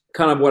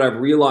 kind of what I've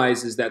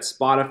realized is that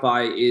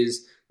Spotify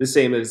is the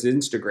same as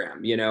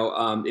Instagram.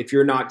 If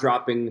you're not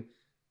dropping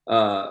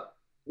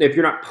if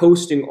you're not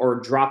posting or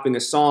dropping a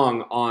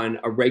song on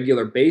a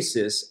regular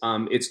basis,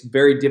 it's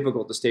very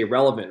difficult to stay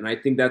relevant. And I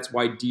think that's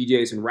why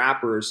DJs and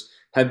rappers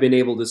have been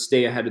able to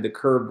stay ahead of the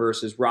curve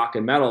versus rock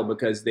and metal,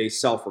 because they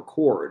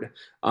self-record.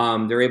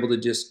 They're able to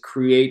just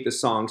create the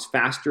songs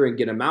faster and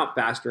get them out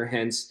faster.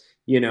 Hence,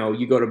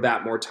 you go to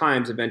bat more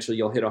times, eventually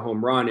you'll hit a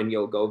home run and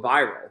you'll go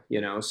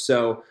viral,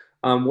 So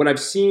what I've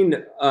seen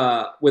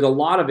with a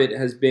lot of it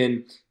has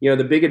been,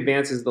 the big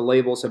advances of the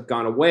labels have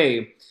gone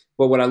away.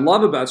 But what I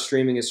love about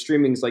streaming is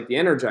like the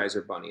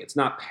Energizer Bunny. It's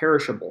not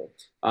perishable.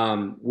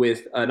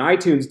 With an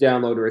iTunes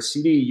download or a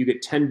CD, you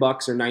get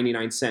 $10 or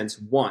 99 cents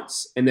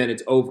once, and then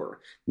it's over.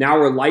 Now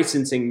we're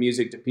licensing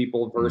music to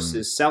people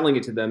versus selling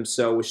it to them.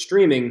 So with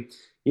streaming,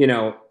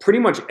 pretty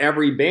much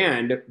every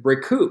band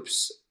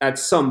recoups at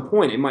some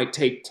point. It might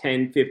take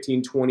 10,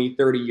 15, 20,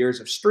 30 years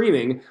of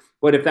streaming,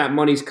 but if that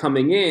money's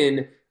coming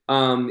in,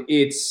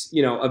 it's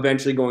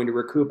eventually going to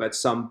recoup at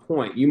some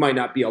point. You might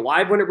not be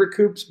alive when it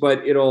recoups,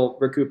 but it'll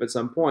recoup at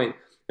some point.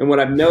 And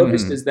what I've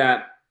noticed is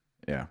that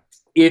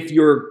if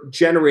you're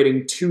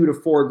generating $2 to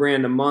 $4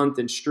 grand a month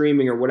in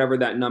streaming or whatever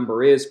that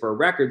number is for a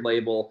record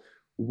label,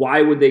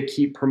 why would they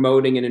keep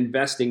promoting and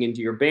investing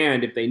into your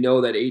band if they know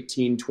that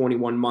 18,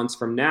 21 months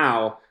from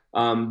now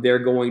they're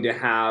going to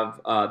have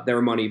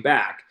their money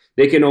back?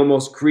 They can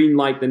almost green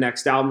light the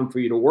next album for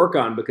you to work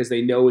on because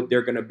they know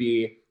they're going to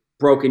be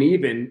broken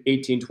even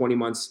 18, 20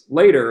 months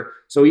later.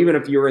 So even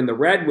if you're in the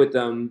red with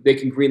them, they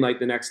can greenlight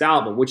the next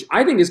album, which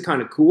I think is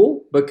kind of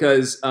cool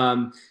because,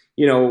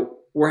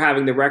 we're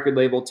having the record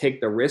label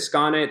take the risk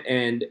on it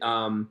and,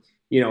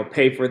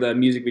 pay for the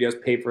music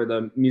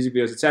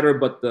videos, et cetera.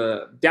 But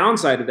the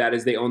downside of that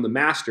is they own the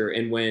master.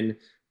 And when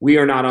we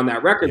are not on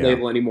that record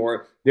label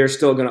anymore, they're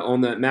still going to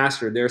own that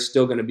master. They're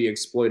still going to be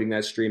exploiting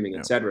that streaming,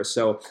 et cetera.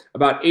 So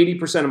about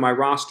 80% of my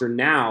roster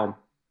now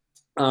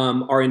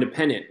are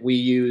independent. We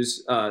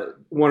use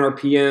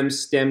 1RPM,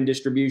 stem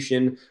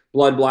distribution,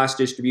 blood blast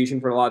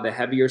distribution for a lot of the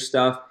heavier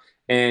stuff.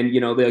 and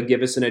they'll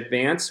give us an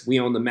advance. We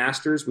own the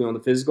masters, we own the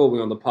physical, we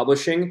own the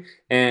publishing,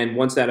 and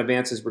once that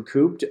advance is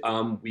recouped,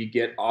 we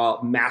get a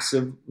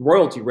massive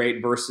royalty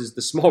rate versus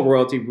the small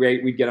royalty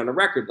rate we'd get on a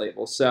record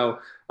label. So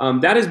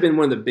that has been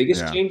one of the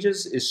biggest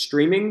changes, is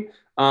streaming.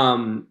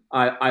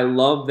 I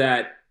love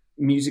that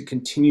music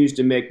continues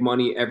to make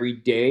money every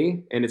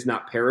day and it's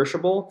not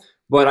perishable,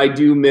 but I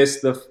do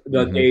miss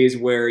the days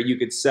where you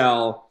could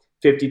sell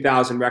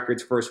 50,000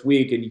 records first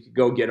week and you could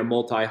go get a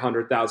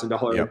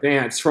multi-$100,000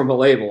 advance from a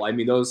label. I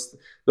mean, those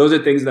are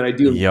things that I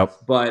do miss.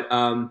 But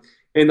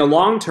in the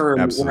long term,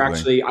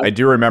 absolutely. I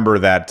do remember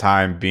that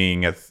time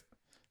being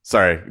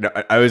sorry,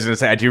 I was going to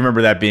say, I do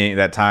remember that being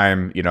that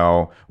time,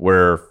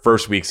 where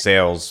first week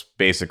sales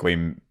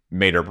basically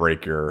made or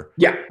break your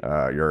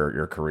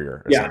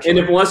career. Yeah, and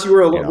unless you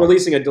were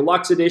releasing a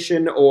deluxe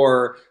edition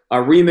or a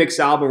remix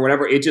album or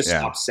whatever, it just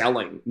stopped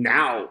selling.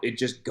 Now it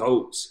just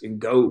goes and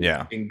goes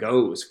and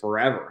goes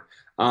forever.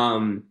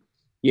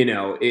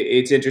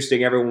 It's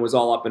interesting. Everyone was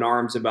all up in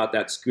arms about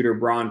that Scooter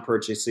Braun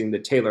purchasing the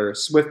Taylor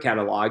Swift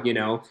catalog.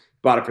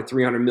 Bought it for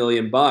 $300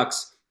 million.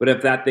 But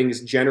if that thing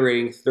is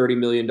generating $30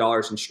 million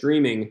in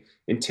streaming,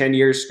 in 10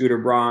 years, Scooter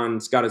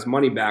Braun's got his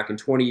money back. In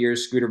 20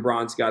 years, Scooter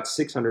Braun's got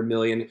 $600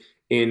 million.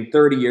 In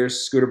 30 years,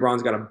 Scooter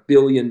Braun's got $1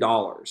 billion.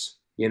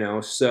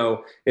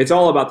 So it's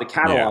all about the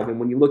catalog. And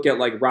when you look at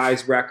like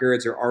Rise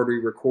Records or Artery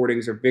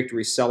Recordings or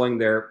Victory selling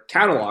their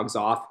catalogs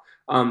off,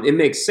 it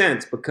makes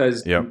sense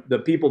because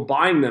the people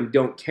buying them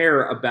don't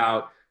care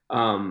about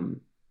the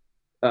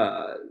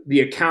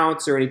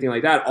accounts or anything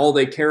like that. All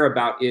they care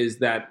about is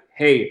that,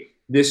 hey,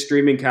 this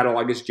streaming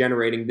catalog is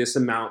generating this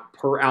amount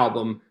per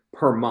album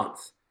per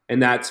month.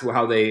 And that's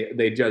how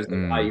they judge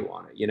the value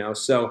on it,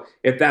 So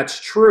if that's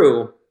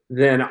true,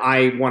 then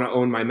I want to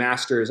own my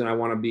masters and I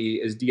want to be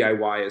as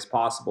DIY as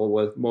possible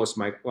with most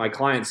of my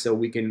clients so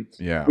we can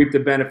reap the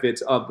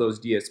benefits of those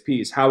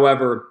DSPs.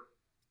 However,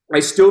 I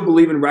still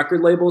believe in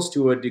record labels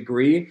to a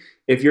degree.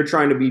 If you're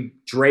trying to be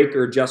Drake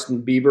or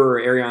Justin Bieber or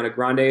Ariana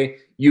Grande,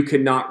 you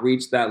cannot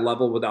reach that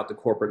level without the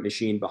corporate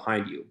machine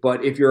behind you.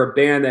 But if you're a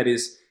band that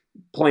is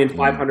playing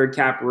 500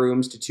 cap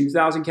rooms to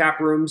 2,000 cap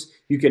rooms,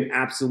 you can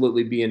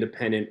absolutely be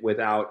independent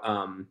without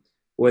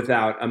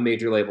a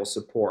major label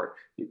support.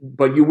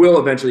 But you will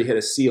eventually hit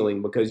a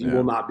ceiling because you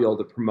will not be able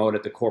to promote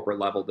at the corporate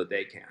level that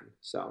they can.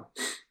 So,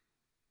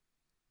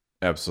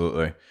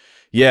 absolutely.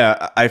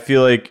 Yeah, I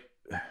feel like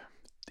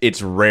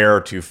it's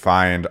rare to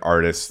find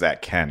artists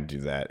that can do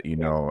that.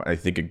 I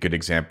think a good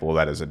example of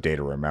that is a Day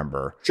to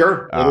Remember.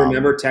 Sure. Day to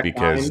Remember, Tech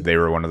because Nine. They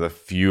were one of the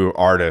few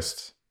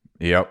artists.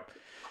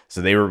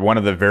 So they were one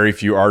of the very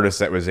few artists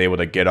that was able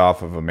to get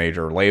off of a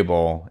major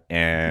label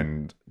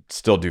and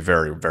still do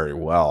very, very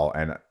well.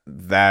 And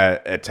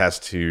that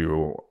attests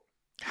to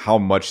how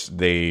much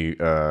they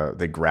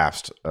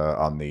grasped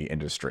on the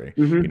industry,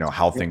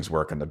 how things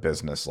work on the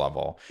business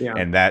level.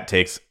 And that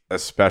takes a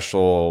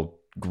special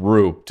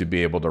group to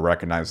be able to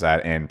recognize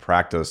that and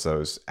practice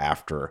those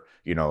after,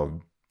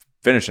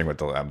 finishing with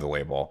the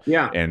label.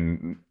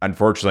 And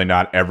unfortunately,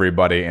 not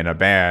everybody in a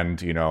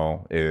band,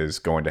 is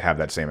going to have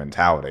that same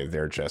mentality.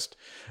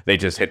 They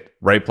just hit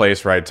right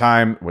place, right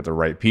time with the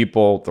right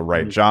people, the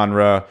right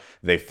genre.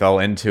 They fell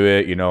into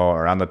it,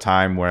 around the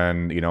time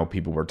when,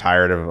 people were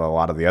tired of a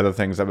lot of the other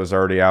things that was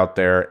already out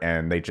there.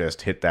 And they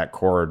just hit that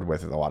chord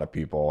with a lot of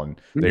people. And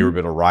they were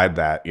able to ride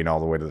that, all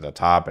the way to the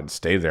top and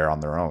stay there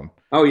on their own.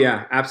 Oh,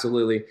 yeah,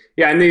 absolutely.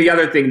 Yeah, and the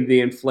other thing, the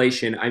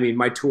inflation. I mean,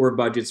 my tour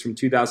budgets from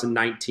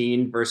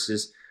 2019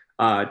 versus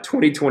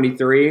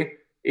 2023,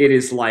 it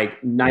is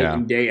like night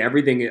and day.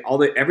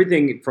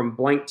 Everything from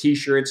blank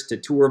T-shirts to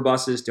tour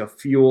buses to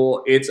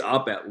fuel, it's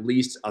up at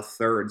least a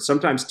third,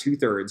 sometimes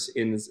 2/3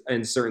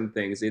 in certain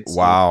things.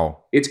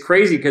 It's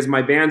crazy because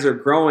my bands are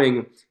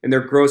growing and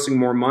they're grossing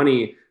more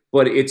money,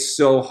 but it's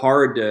so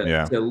hard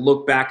to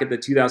look back at the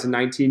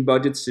 2019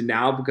 budgets to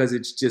now because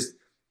it's just.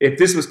 If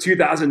this was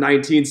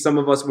 2019, some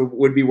of us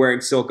would be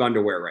wearing silk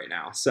underwear right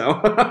now. So,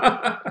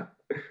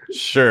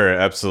 sure,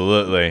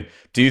 absolutely.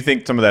 Do you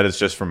think some of that is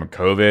just from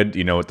COVID?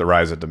 With the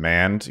rise of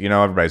demand,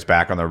 everybody's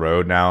back on the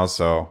road now.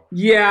 So,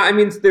 yeah, I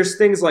mean, there's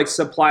things like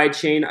supply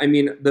chain. I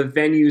mean, the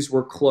venues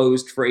were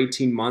closed for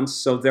 18 months,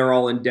 so they're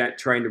all in debt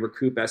trying to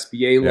recoup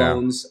SBA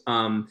loans.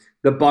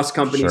 The bus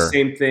company,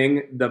 same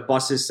thing. The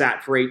buses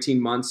sat for 18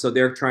 months, so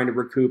they're trying to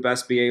recoup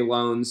SBA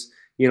loans.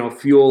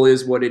 Fuel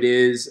is what it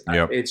is.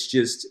 It's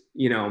just,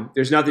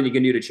 there's nothing you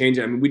can do to change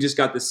it. I mean, we just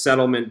got the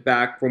settlement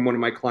back from one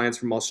of my clients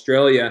from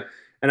Australia,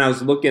 and I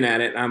was looking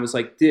at it, and I was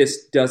like,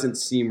 this doesn't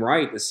seem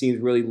right. This seems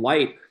really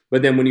light.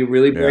 But then when you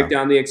really break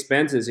down the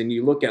expenses and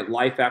you look at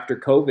life after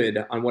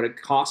COVID on what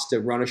it costs to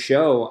run a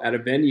show at a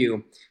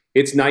venue,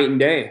 it's night and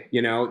day.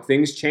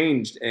 Things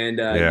changed, and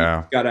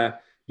you got to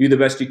do the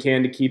best you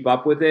can to keep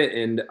up with it.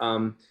 And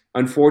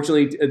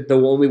unfortunately, the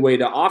only way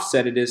to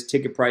offset it is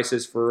ticket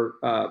prices for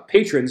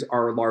patrons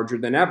are larger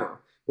than ever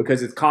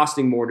because it's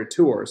costing more to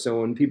tour.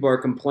 So when people are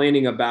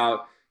complaining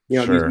about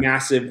these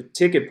massive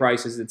ticket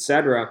prices, et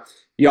cetera,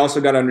 you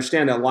also got to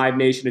understand that Live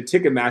Nation and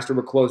Ticketmaster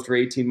were closed for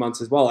 18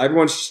 months as well.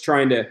 Everyone's just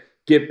trying to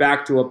get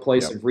back to a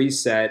place of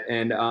reset.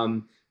 And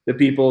the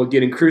people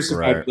getting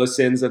crucified for Right. those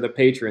sins are the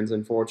patrons,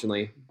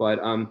 unfortunately. But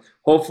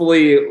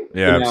hopefully,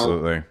 Yeah,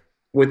 absolutely.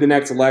 with the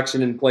next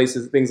election and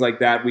places, things like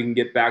that, we can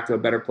get back to a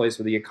better place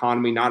with the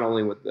economy, not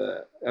only with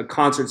the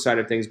concert side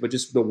of things, but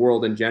just the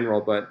world in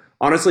general. But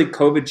honestly,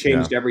 COVID Yeah.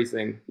 changed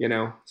everything,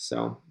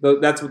 So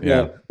that's what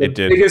Yeah, it the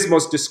did. biggest,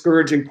 most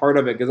discouraging part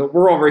of it, because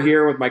we're over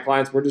here with my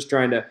clients, we're just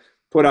trying to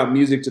put out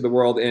music to the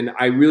world. And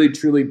I really,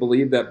 truly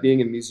believe that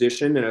being a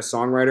musician and a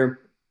songwriter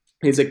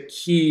is a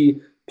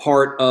key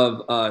part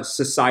of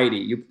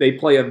society. They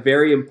play a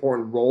very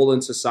important role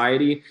in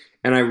society,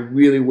 and I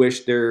really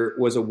wish there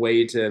was a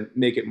way to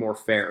make it more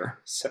fair.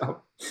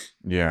 So,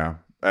 Yeah,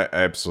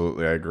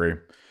 absolutely. I agree.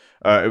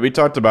 We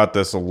talked about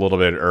this a little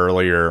bit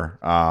earlier.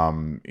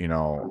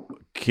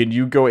 Can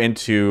you go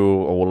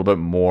into a little bit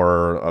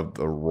more of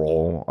the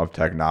role of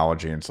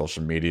technology and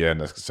social media and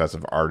the success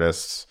of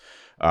artists?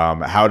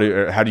 How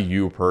do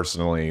you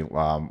personally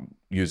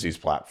use these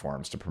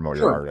platforms to promote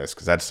your sure. artists?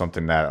 Because that's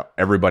something that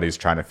everybody's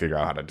trying to figure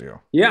out how to do.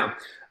 Yeah.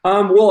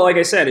 Well, like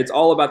I said, it's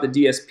all about the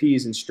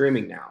DSPs and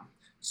streaming now.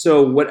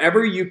 So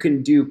whatever you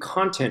can do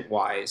content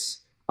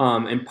wise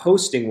and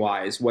posting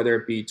wise, whether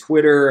it be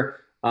Twitter,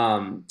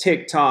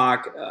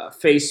 TikTok,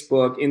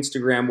 Facebook,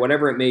 Instagram,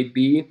 whatever it may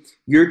be,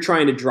 you're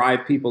trying to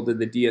drive people to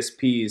the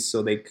DSPs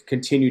so they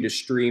continue to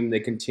stream, they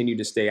continue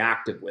to stay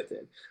active with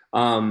it.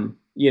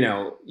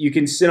 You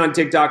can sit on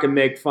TikTok and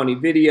make funny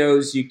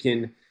videos. You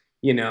can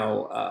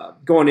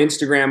go on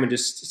Instagram and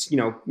just,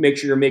 make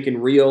sure you're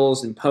making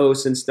reels and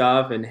posts and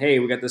stuff. And hey,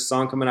 we got this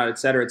song coming out, et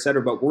cetera, et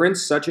cetera. But we're in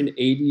such an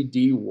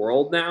ADD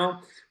world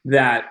now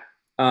that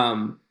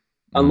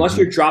unless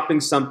you're Hmm. dropping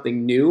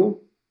something new,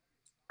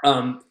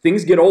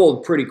 things get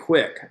old pretty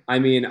quick. I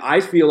mean, I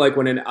feel like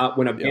when a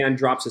Yep. band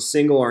drops a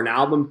single or an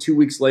album, 2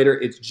 weeks later,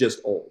 it's just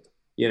old.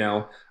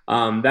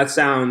 That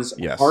sounds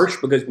Yes. harsh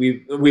because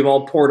we've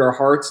all poured our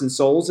hearts and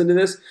souls into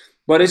this,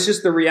 but it's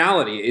just the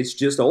reality. It's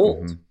just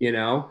old.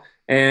 Hmm.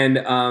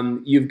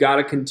 And you've got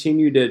to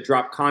continue to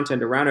drop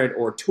content around it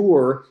or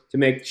tour to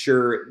make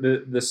sure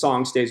the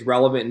song stays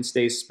relevant and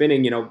stays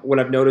spinning. What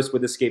I've noticed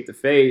with Escape the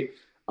Fate,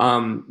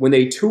 when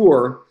they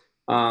tour,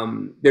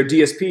 their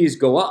DSPs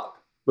go up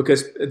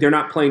because they're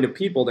not playing to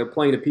people; they're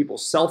playing to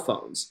people's cell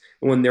phones.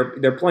 And when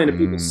they're playing to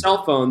people's Mm.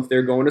 cell phones,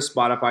 they're going to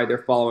Spotify, they're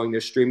following,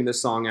 they're streaming the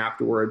song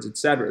afterwards,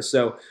 etc.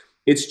 So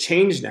it's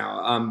changed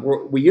now.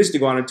 We used to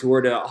go on a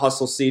tour to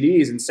hustle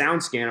CDs and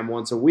sound scan them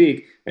once a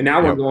week, and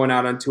now we're Yep. going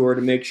out on tour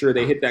to make sure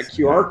they hit that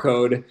QR Yeah.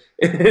 code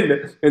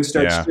and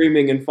start Yeah.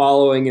 streaming and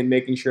following and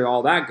making sure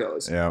all that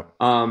goes. Yeah.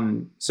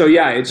 So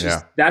yeah, it's just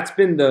Yeah. that's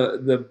been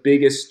the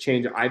biggest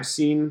change I've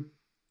seen,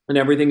 and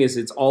everything is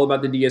it's all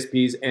about the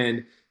DSPs,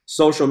 and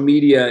social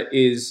media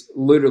is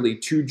literally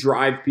to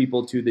drive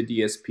people to the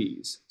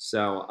DSPs.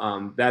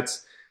 So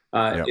that's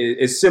Yep.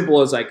 as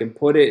simple as I can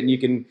put it, and you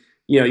can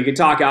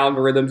talk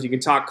algorithms, you can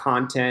talk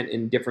content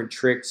and different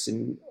tricks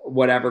and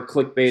whatever,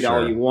 clickbait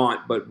all you Sure.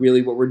 want. But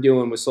really what we're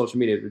doing with social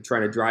media is we're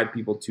trying to drive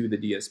people to the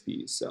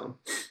DSPs. So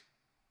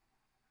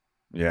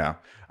Yeah.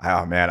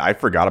 Oh man, I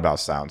forgot about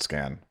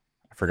SoundScan.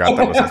 I forgot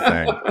that was a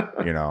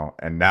thing,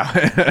 and now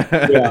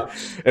yeah,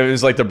 it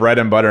was like the bread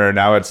and butter, and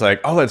now it's like,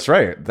 oh, that's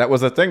right. That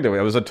was a thing it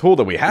was a tool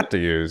that we had to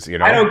use.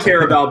 I don't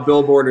care about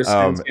Billboard or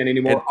Um SoundScan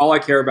anymore. it All I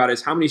care about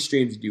is how many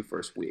streams you do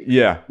first week.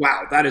 yeah.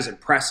 Wow, that is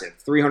impressive.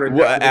 Well, 300,000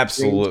 streams,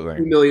 absolutely.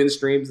 2 million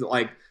streams.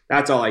 Like,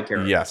 that's all I care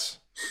about. Yes.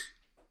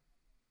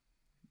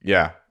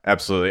 Yeah,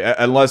 absolutely.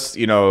 Unless,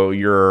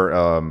 you're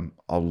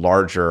a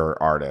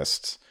larger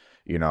artist,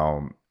 you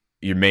know,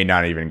 you may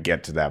not even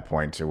get to that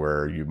point to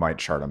where you might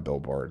chart on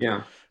Billboard.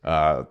 Yeah.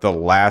 The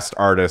last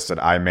artist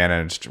that I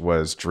managed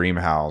was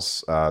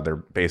Dreamhouse. They're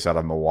based out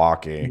of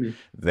Milwaukee. Mhm.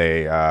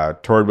 They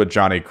toured with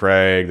Johnny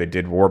Craig. They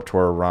did Warped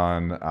Tour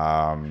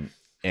run.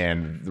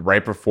 And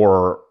right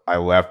before I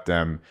left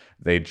them,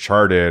 they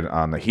charted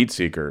on the Heat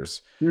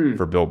Seekers Hmm.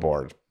 for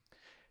Billboard.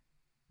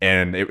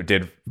 And it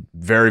did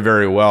very,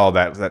 very well.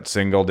 That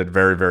single did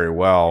very, very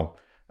well.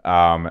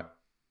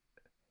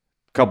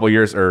 Couple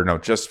years, or no,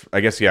 just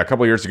I guess a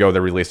couple years ago, they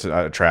released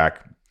a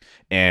track,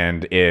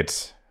 and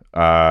it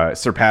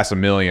surpassed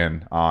 1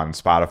 million on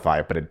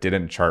Spotify, but it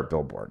didn't chart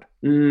Billboard.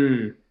 Mm.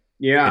 And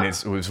Yeah.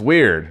 it was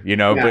weird,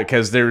 Yeah.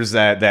 because there's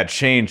that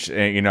change,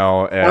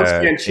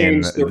 Soundscan in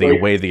changed the the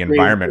rate way of the streams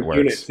environment per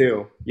unit works.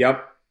 too.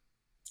 Yep.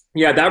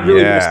 Yeah, that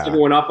really messed Yeah.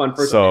 everyone up on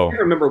first. I So can't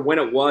remember when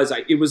it was.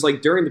 It was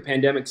like during the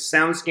pandemic.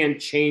 SoundScan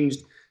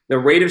changed the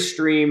rate of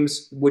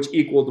streams, which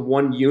equaled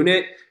 1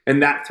 unit,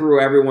 and that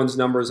threw everyone's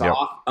numbers yep.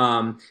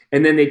 off.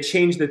 And then they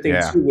changed the thing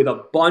Yeah. too with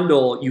a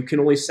bundle. You can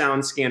only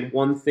SoundScan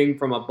one thing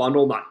from a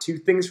bundle, not two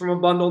things from a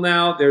bundle.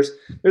 Now there's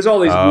all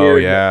these Oh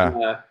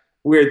yeah.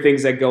 weird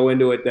things that go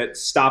into it that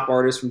stop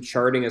artists from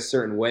charting a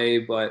certain way.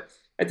 But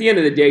at the end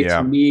of the day, to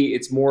Yeah. me,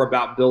 it's more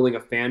about building a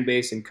fan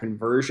base and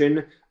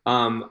conversion.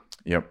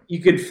 Yep. You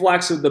could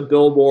flex with the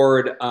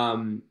Billboard,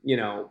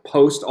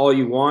 post all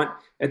you want.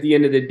 At the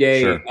end of the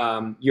day,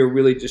 Sure. you're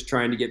really just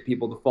trying to get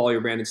people to follow your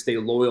band and stay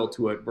loyal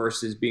to it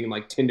versus being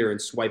like Tinder and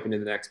swiping to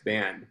the next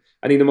band.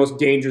 I think the most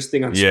dangerous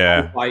thing on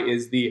Yeah. Spotify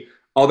is the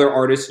other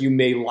artists you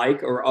may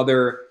like or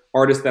other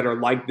artists that are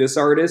like this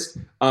artist,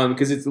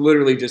 because it's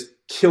literally just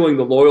killing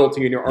the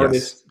loyalty in your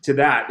artist to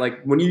that.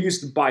 Like when you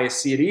used to buy a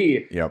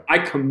CD, Yep. I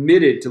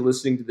committed to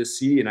listening to the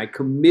CD, and I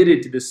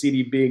committed to the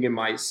CD being in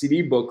my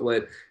CD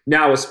booklet.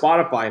 Now with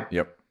Spotify,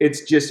 Yep.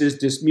 it's just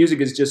as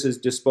music is just as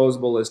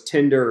disposable as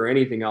Tinder or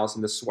anything else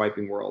in the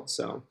swiping world.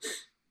 So,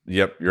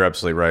 yep, you're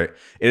absolutely right.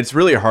 It's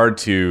really hard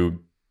to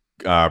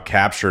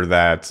capture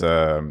that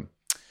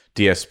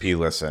DSP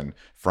listen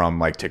from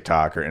like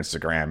TikTok or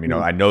Instagram. You know,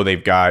 I know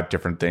they've got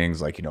different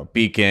things like, you know,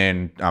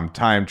 Beacon,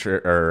 Time Tree,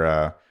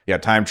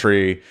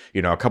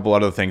 you know, a couple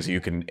other things that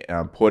you can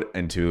put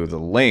into the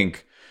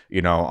link,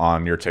 you know,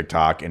 on your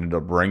TikTok, and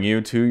it'll bring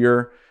you to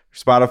your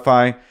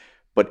Spotify.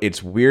 But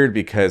it's weird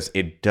because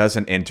it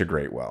doesn't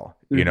integrate well.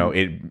 You know,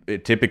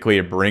 it typically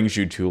it brings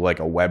you to like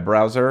a web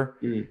browser,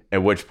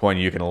 at which point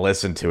you can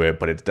listen to it,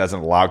 but it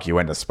doesn't lock you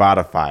into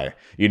Spotify.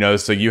 You know,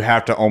 so you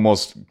have to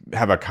almost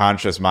have a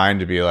conscious mind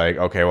to be like,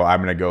 okay, well, I'm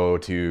going to go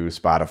to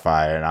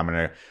Spotify and I'm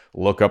going to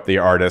look up the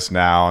artist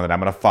now, and then I'm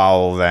going to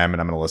follow them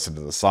and I'm going to listen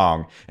to the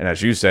song. And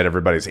as you said,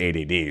 everybody's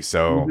ADD,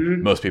 so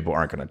most people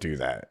aren't going to do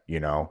that. You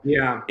know,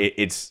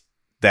 it's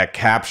that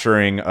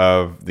capturing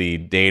of the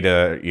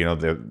data, you know,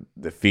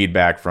 the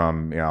feedback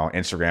from, you know,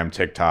 Instagram,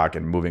 TikTok,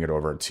 and moving it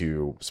over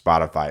to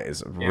Spotify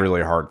is a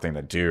really hard thing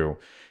to do.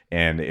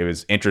 And it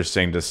was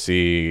interesting to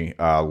see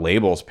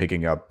labels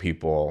picking up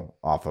people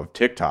off of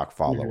TikTok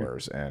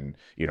followers and,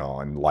 you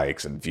know, and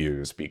likes and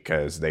views,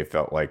 because they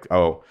felt like,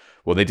 oh,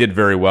 well, they did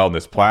very well in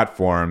this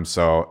platform,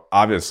 so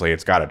obviously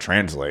it's got to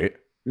translate.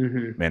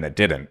 And it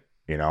didn't.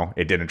 You know,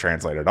 it didn't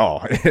translate at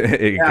all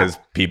because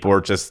people are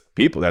just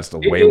people. That's the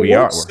way we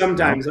are.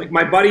 Sometimes, you know? Like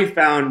my buddy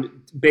found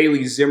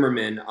Bailey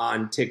Zimmerman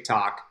on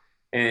TikTok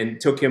and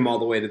took him all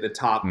the way to the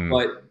top.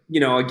 But, you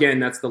know,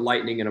 again, that's the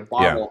lightning in a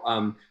bottle.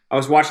 I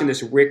was watching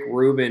this Rick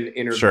Rubin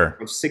interview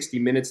of 60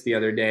 Minutes the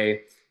other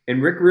day,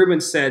 and Rick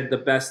Rubin said the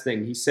best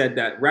thing. He said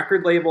that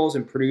record labels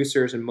and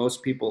producers and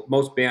most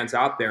bands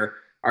out there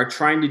are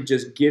trying to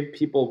just give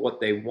people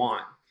what they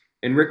want.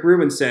 And Rick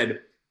Rubin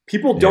said,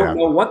 people don't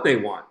know what they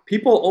want.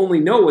 People only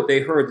know what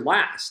they heard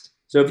last.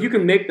 So if you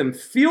can make them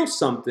feel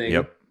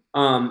something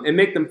and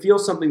make them feel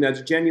something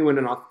that's genuine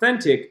and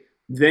authentic,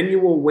 then you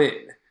will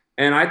win.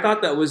 And I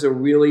thought that was a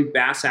really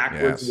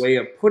bass-backwards way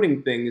of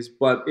putting things,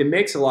 but it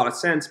makes a lot of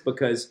sense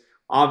because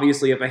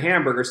obviously if a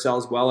hamburger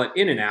sells well at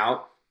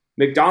In-N-Out,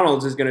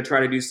 McDonald's is going to try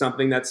to do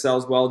something that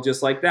sells well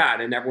just like that,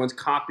 and everyone's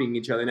copying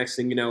each other. Next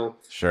thing you know,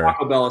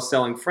 Taco Bell is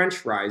selling French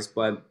fries,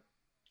 but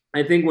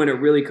I think when it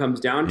really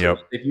comes down to it,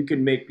 if you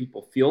can make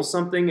people feel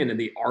something and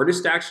the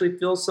artist actually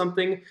feels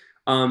something,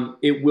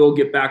 it will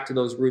get back to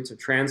those roots of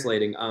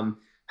translating.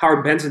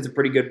 Howard Benson's a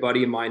pretty good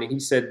buddy of mine, and he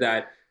said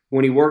that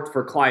when he worked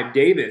for Clive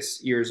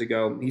Davis years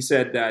ago, he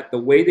said that the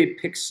way they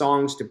pick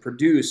songs to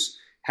produce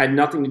had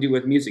nothing to do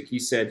with music. He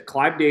said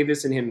Clive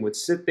Davis and him would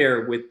sit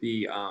there with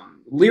the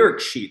lyric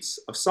sheets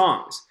of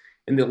songs,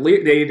 and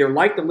they either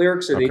liked the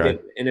lyrics or they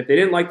didn't. And if they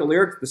didn't like the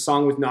lyrics, the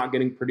song was not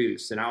getting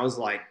produced. And I was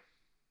like,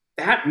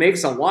 that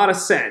makes a lot of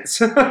sense.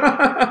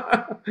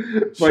 But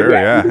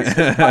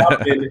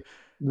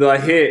the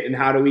hit and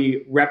how do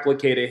we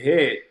replicate a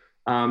hit?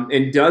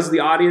 And does the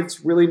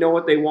audience really know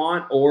what they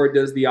want, or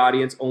does the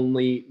audience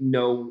only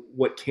know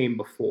what came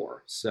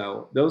before?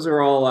 So those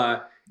are all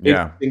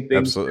interesting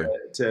things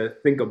to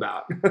think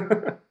about.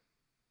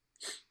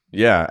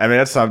 Yeah, I mean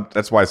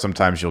that's why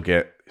sometimes you'll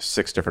get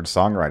 6 different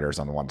songwriters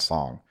on one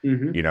song.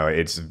 You know,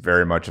 it's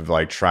very much of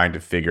like trying to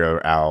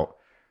figure out,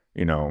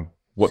 you know,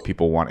 what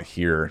people want to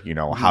hear, you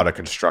know, how to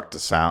construct the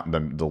sound,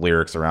 the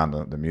lyrics around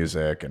the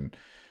music, and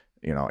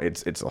you know,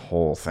 it's a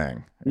whole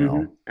thing. You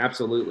know,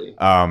 absolutely.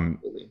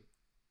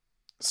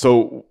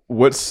 So,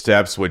 what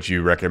steps would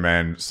you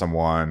recommend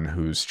someone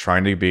who's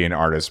trying to be an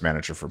artist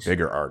manager for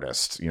bigger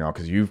artists? You know,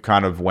 because you've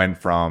kind of went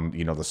from,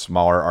 you know, the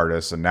smaller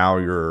artists, and now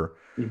you're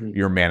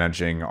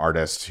managing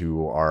artists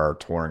who are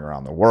touring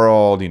around the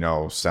world. You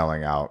know,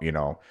 selling out, you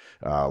know,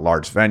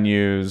 large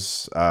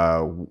venues.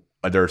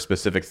 Are there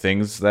specific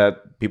things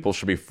that people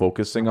should be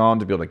focusing on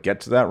to be able to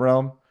get to that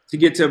realm? To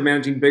get to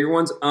managing bigger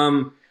ones?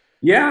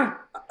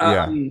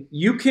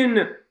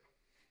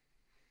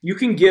 You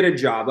can get a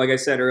job, like I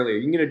said earlier.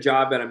 You can get a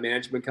job at a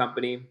management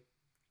company,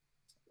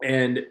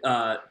 and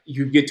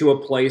you get to a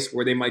place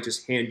where they might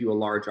just hand you a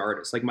large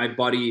artist. Like my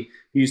buddy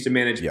who used to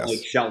manage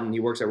Blake Shelton, he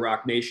works at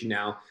Rock Nation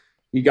now.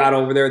 He got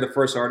over there, the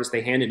first artist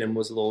they handed him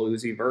was Lil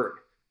Uzi Vert.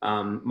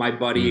 My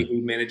buddy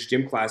who managed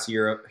Gym Class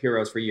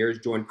Heroes for years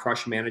joined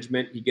Crush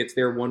Management. He gets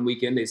there one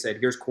weekend. They said,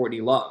 here's Courtney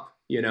Love,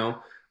 you know.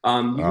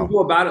 You can go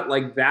about it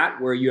like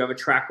that, where you have a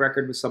track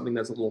record with something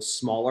that's a little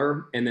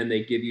smaller, and then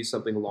they give you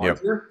something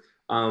larger,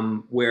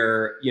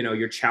 where, you know,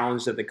 you're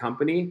challenged at the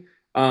company.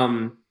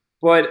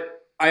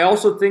 But I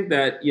also think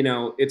that, you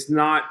know, it's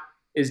not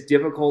as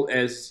difficult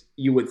as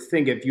you would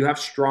think. If you have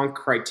strong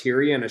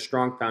criteria and a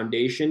strong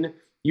foundation,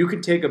 you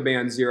could take a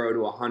band 0 to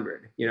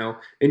 100, you know,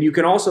 and you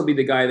can also be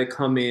the guy that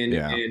come in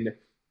and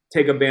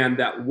take a band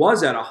that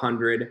was at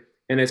 100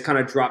 and has kind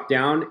of dropped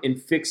down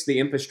and fix the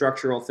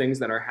infrastructural things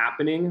that are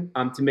happening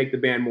to make the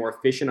band more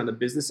efficient on the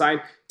business side,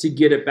 to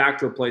get it back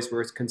to a place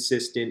where it's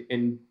consistent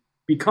and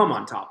become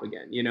on top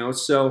again,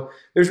 So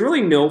there's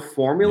really no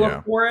formula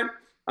Yeah. for it.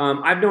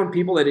 I've known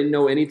people that didn't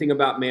know anything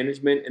about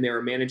management and they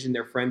were managing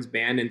their friend's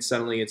band and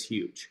suddenly it's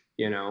huge.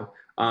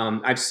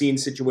 I've seen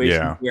situations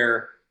Yeah.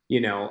 where,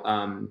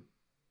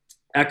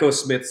 Echo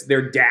Smith's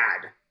their dad,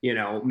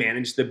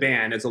 managed the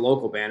band as a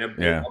local band and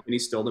blew Yeah. up, and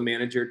he's still the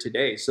manager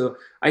today. So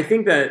I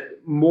think that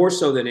more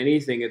so than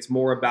anything, it's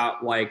more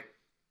about like,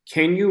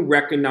 can you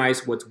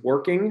recognize what's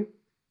working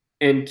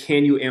and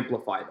can you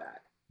amplify that?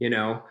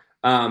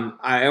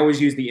 I always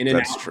use the That's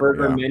In-N-Out true.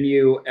 burger Yeah.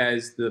 menu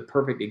as the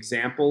perfect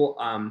example.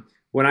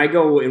 When I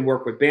go and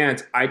work with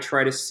bands, I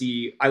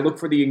look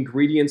for the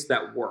ingredients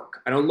that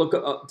work. I don't look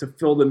up to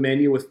fill the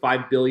menu with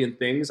 5 billion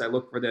things. I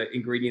look for the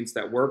ingredients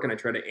that work and I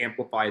try to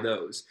amplify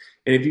those.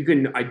 And if you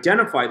can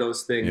identify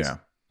those things,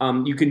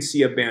 Yeah. you can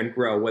see a band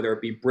grow, whether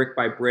it be brick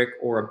by brick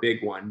or a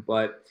big one.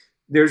 But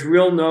there's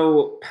real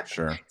no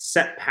Sure.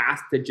 set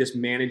path to just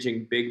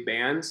managing big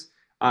bands.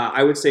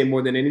 I would say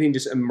more than anything,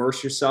 just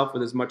immerse yourself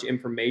with as much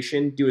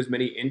information, do as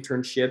many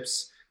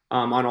internships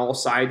on all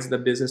sides of the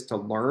business to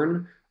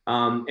learn,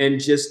 and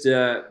just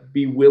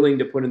be willing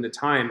to put in the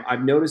time.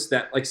 I've noticed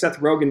that, like Seth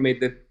Rogen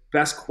made the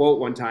best quote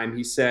one time.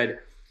 He said,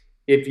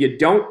 "If you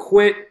don't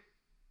quit,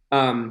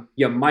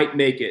 you might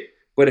make it,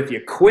 but if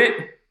you quit,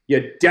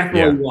 you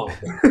definitely Yeah. won't."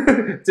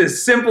 It's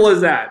as simple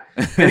as that.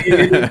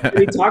 And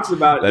he talks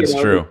about That's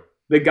true.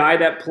 the guy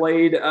that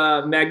played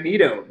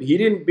Magneto. He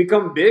didn't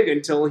become big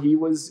until he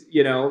was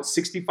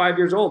 65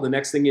 years old. The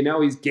next thing you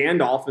know, he's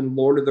Gandalf in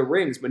Lord of the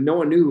Rings, but no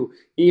one knew who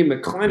Ian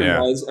McKellen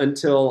Yeah. was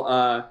until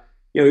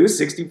he was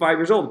 65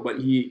 years old. But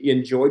he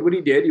enjoyed what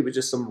he did. He was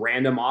just some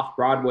random off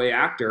Broadway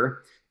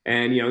actor,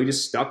 and he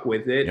just stuck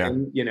with it, Yeah.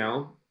 and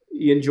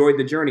he enjoyed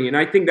the journey. And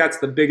I think that's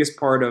the biggest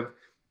part of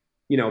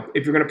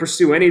if you're going to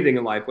pursue anything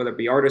in life, whether it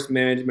be artist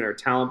management or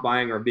talent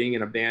buying or being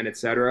in a band,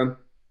 etc.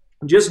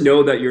 Just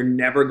know that you're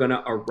never going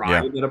to Yeah.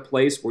 arrive at a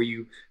place where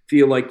you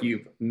feel like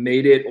you've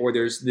made it or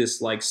there's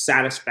this like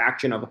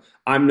satisfaction of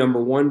I'm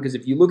number one. Because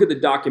if you look at the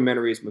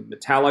documentaries with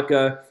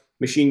Metallica,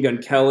 Machine Gun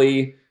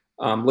Kelly,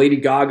 Lady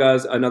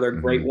Gaga's another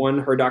great Hmm. one,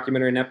 her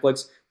documentary on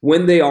Netflix,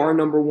 when they are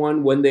number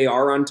one, when they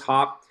are on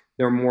top,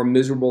 they're more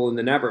miserable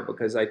than ever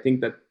because I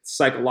think that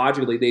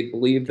psychologically they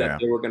believed that Yeah.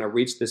 they were going to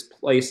reach this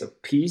place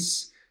of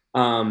peace,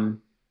 and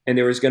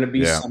there was going to be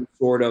Yeah. some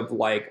sort of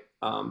like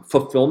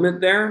fulfillment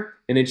there,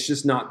 and it's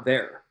just not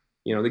there.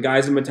 The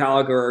guys in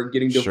Metallica are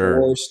getting Sure.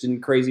 divorced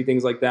and crazy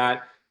things like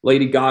that.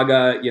 Lady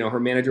Gaga, her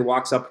manager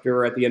walks up to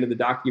her at the end of the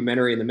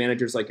documentary, and the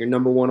manager's like, "You're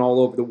number one all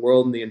over the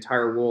world, and the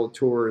entire world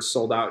tour is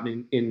sold out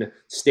in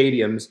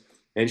stadiums,"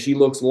 and she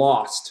looks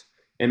lost.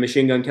 And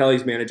Machine Gun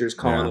Kelly's manager is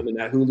calling Yeah. him in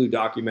that Hulu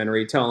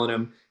documentary, telling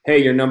him, "Hey,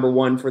 you're number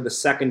one for the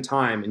second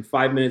time." And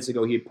 5 minutes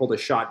ago, he had pulled a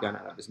shotgun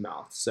out of his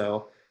mouth.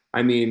 So,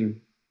 I mean,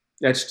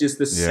 that's just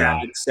the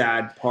sad, Yeah.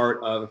 sad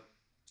part of,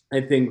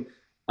 I think,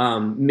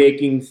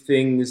 making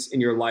things in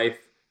your life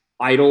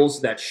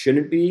idols that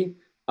shouldn't be,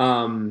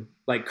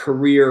 like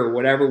career or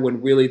whatever,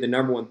 when really the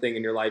number one thing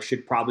in your life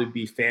should probably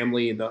be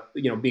family,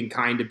 being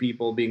kind to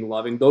people, being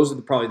loving. Those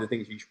are probably the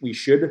things we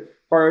should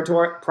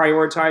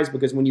prioritize,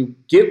 because when you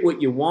get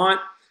what you want,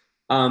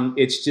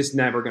 it's just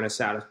never going to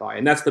satisfy.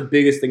 And that's the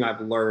biggest thing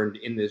I've learned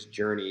in this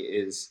journey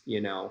is,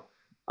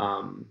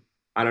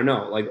 I don't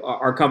know, like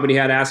our company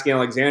had Asking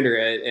Alexander,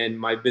 and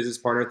my business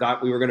partner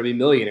thought we were going to be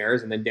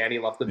millionaires. And then Danny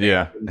left the band.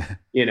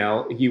 Yeah.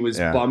 And, he was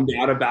Yeah. bummed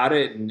out about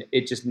it, and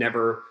it just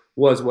never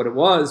was what it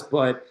was.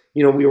 But,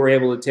 we were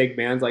able to take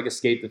bands like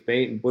Escape the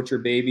Fate and Butcher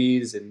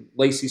Babies and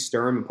Lacey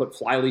Sturm and put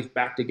Flyleaf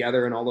back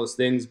together and all those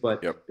things.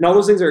 But, Yep. and all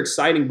those things are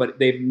exciting, but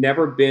they've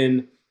never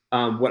been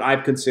what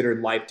I've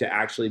considered life to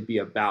actually be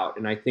about.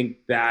 And I think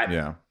that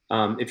Yeah.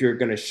 if you're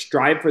going to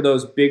strive for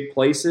those big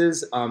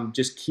places,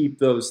 just keep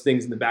those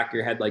things in the back of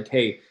your head. Like,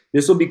 hey,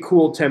 this will be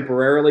cool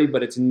temporarily,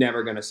 but it's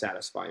never going to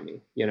satisfy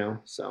me,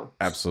 So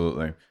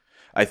Absolutely.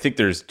 I think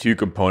there's two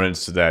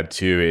components to that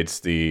too. It's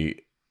the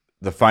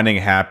finding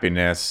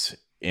happiness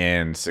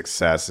in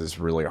success is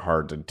really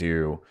hard to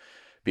do,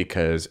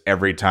 because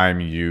every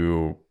time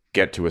you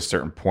get to a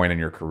certain point in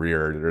your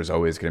career, there's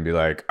always going to be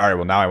like, all right,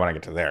 well, now I want to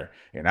get to there.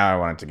 And now I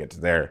want to get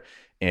to there.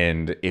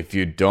 And if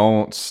you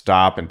don't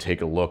stop and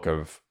take a look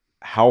of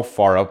how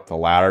far up the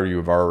ladder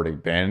you've already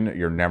been,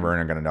 you're never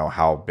going to know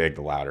how big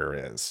the ladder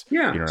is.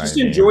 yeah, You know what just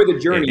I mean? enjoy the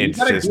journey. You It's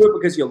got to just, do it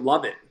because you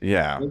love it.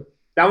 yeah,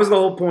 That was the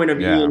whole point of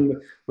yeah,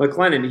 Ian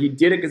McKellen. He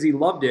did it because he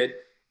loved it.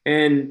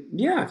 And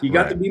yeah, he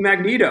got to right. be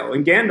Magneto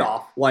and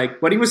Gandalf,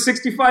 but he was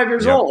 65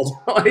 years Yep. old.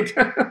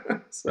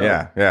 So.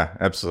 Yeah,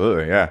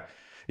 absolutely. Yeah.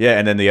 Yeah.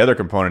 And then the other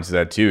component to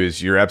that too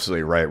is you're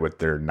absolutely right with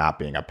there not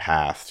being a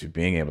path to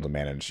being able to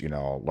manage,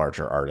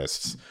 larger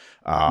artists.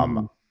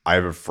 I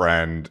have a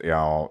friend,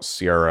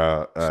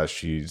 Sierra,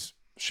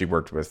 she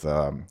worked with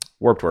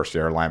Warped Tour,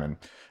 Sierra Lyman.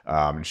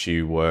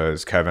 She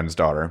was Kevin's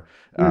daughter.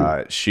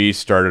 She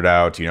started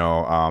out,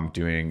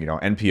 doing,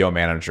 NPO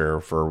manager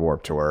for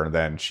Warped Tour. And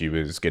then she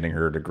was getting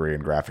her degree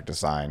in graphic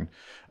design.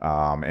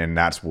 And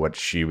that's what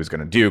she was going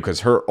to do,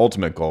 because her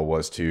ultimate goal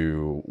was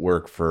to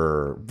work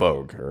for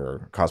Vogue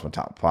or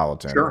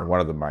Cosmopolitan, Sure. or one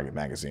of the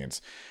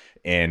magazines.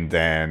 And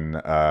then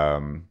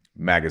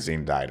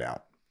magazine died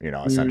out,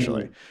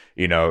 essentially.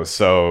 Mm.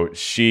 So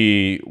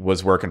she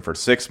was working for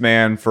Six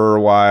Man for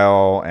a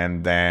while,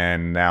 and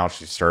then now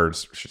she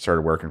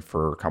started working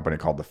for a company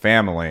called The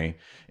Family,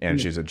 and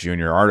Mm. she's a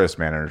junior artist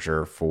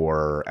manager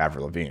for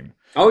Avril Lavigne.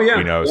 Oh yeah,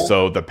 yeah.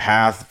 So the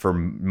path for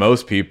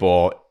most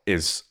people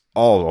is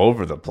all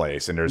over the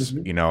place, and there's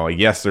Hmm.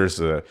 yes, there's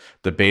the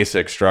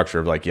basic structure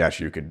of like, yes,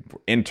 you could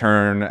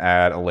intern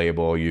at a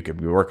label, you could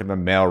be working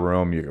in the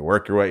mailroom, you could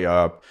work your way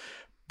up,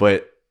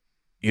 but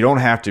you don't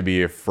have to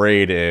be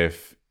afraid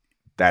if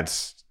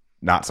that's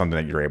not something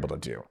that you're able to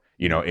do.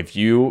 If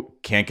you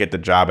can't get the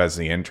job as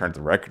the intern at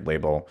the record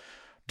label,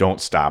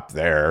 don't stop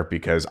there,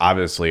 because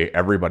obviously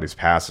everybody's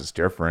path is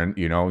different.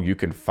 You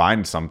can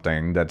find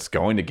something that's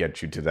going to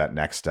get you to that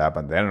next step,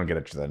 and then it'll get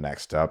you to the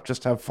next step.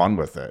 Just have fun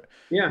with it.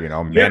 Yeah, you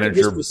have to Manage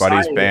your just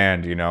buddy's decide.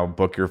 band,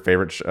 book your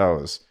favorite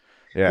shows.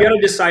 You Yeah. got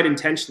to decide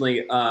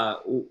intentionally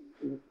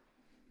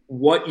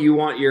what you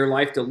want your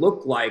life to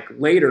look like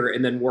later,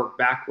 and then work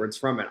backwards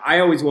from it. I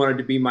always wanted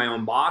to be my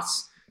own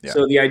boss, Yeah.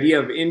 so the idea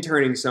of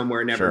interning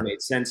somewhere never Sure.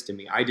 made sense to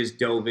me. I just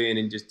dove in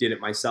and just did it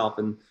myself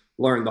and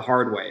learned the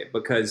hard way.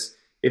 Because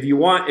if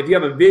you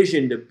have a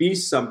vision to be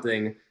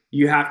something,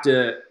 you have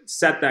to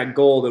set that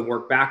goal and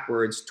work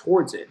backwards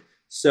towards it.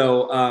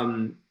 So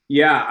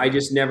yeah, I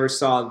just never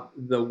saw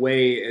the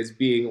way as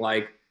being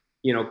like,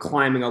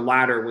 climbing a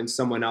ladder when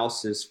someone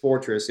else's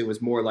fortress. It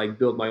was more like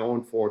build my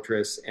own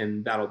fortress,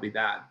 and that'll be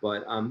that.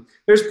 But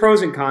there's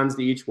pros and cons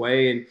to each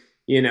way. And,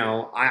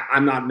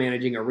 I'm not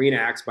managing arena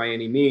acts by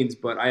any means,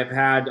 but I have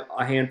had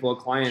a handful of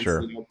clients,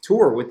 Sure.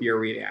 tour with the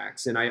arena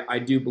acts. And I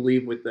do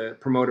believe with the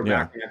promoter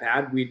Yeah. backing I've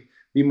had, we'd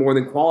be more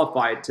than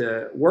qualified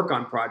to work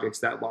on projects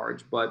that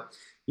large. But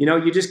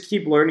you just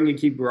keep learning and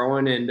keep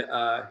growing, and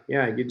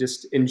yeah, you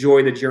just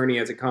enjoy the journey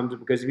as it comes.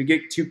 Because if you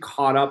get too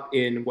caught up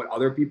in what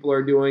other people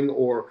are doing,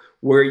 or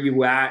where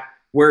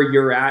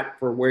you're at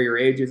for where your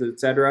age is,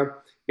 etc.,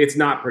 it's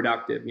not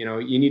productive.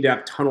 You need to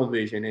have tunnel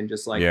vision and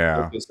just like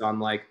Yeah. focus on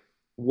like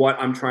what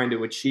I'm trying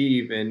to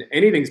achieve, and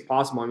anything's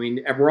possible. I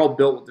mean, we're all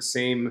built with the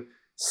same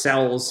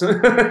cells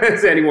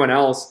as anyone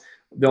else.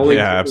 The only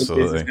Yeah, difference is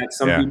absolutely. that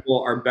some Yeah.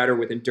 people are better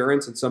with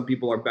endurance and some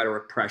people are better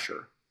with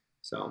pressure.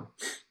 So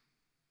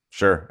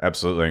Sure,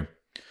 absolutely.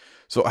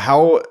 So,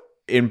 how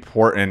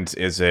important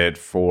is it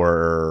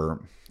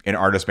for an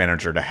artist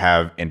manager to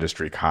have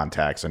industry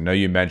contacts? I know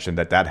you mentioned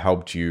that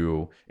helped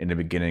you in the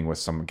beginning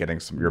with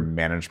getting some your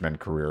management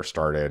career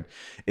started.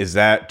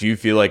 Do you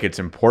feel like it's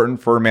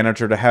important for a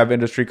manager to have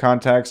industry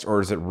contacts,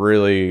 or is it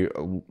really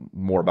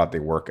more about the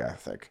work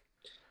ethic?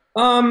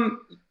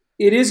 Um,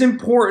 it is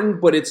important,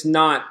 but it's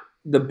not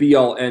the be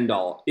all end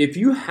all. If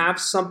you have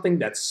something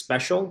that's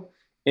special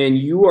and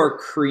you are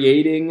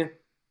creating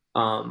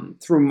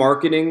through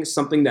marketing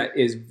something that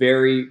is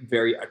very,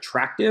 very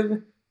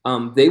attractive,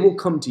 they will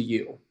come to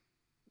you.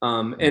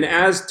 And Mhm.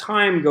 as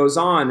time goes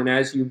on, and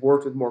as you've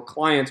worked with more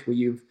clients where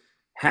you've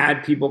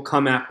had people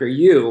come after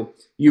you,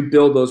 you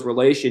build those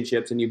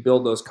relationships and you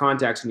build those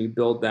contacts and you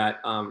build that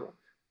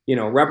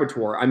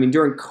repertoire. I mean,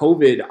 during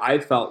COVID, I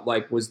felt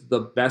like was the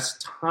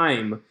best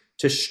time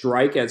to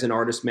strike as an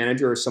artist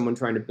manager or someone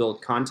trying to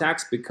build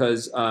contacts,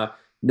 because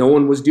no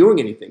one was doing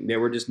anything. They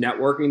were just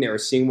networking. They were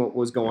seeing what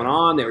was going Yeah.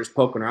 on. They were just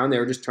poking around. They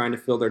were just trying to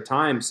fill their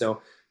time. So,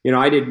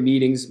 I did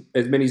meetings,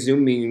 as many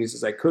Zoom meetings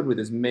as I could with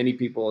as many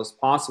people as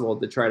possible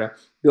to try to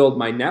build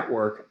my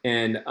network.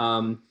 And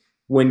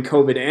when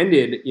COVID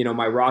ended,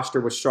 my roster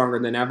was stronger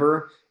than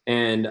ever.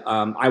 And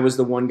I was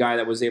the one guy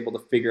that was able to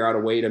figure out a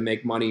way to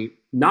make money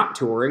not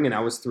touring, and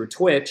that was through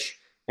Twitch.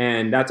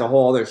 And that's a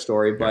whole other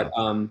story. But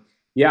Yeah.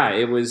 yeah,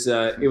 it was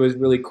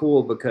really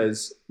cool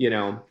because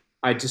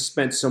I just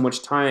spent so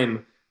much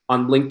time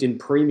on LinkedIn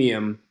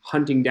Premium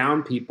hunting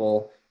down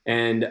people.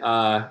 And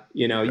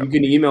you Yep.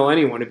 can email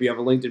anyone if you have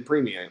a LinkedIn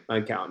Premium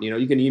account.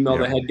 You can email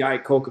the Yep. head guy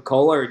at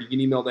Coca-Cola, or you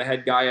can email the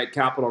head guy at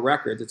Capitol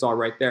Records. It's all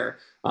right there.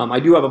 I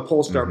do have a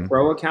Polestar Hmm.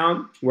 Pro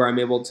account where I'm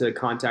able to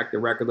contact the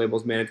record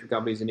labels, management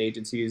companies, and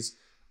agencies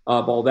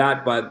of all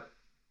that. But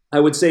I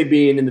would say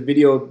being in the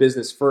video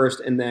business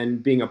first and then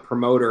being a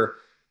promoter,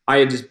 I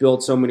had just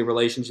built so many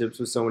relationships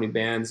with so many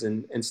bands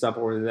and stuff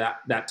over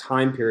that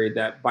time period,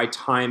 that by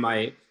time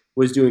I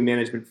was doing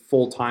management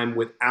full time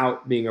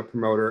without being a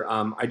promoter,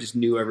 I just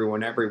knew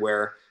everyone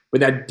everywhere.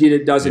 But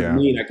doesn't Yeah.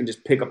 mean I can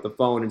just pick up the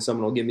phone and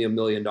someone will give me $1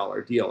 million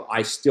deal.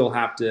 I still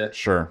have to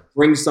Sure.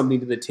 bring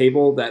something to the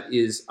table that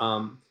is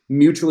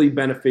mutually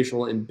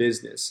beneficial in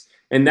business.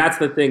 And that's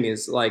the thing,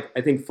 is like,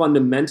 I think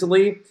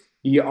fundamentally,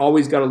 you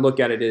always got to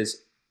look at it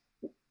as,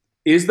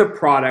 is the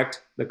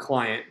product, the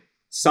client,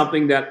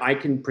 something that I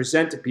can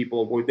present to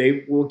people where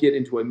they will get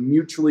into a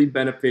mutually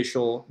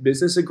beneficial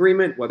business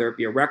agreement, whether it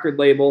be a record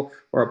label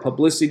or a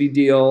publicity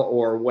deal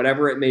or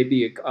whatever it may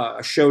be,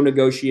 a show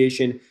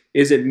negotiation?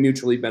 Is it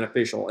mutually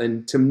beneficial?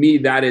 And to me,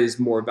 that is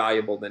more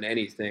valuable than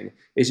anything.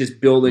 It's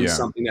just building Yeah.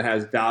 something that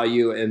has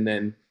value, and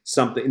then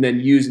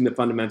using the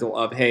fundamental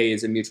of, hey,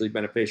 is it mutually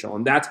beneficial?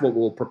 And that's what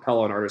will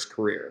propel an artist's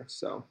career.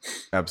 So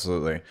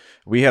Absolutely.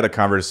 We had a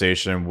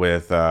conversation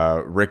with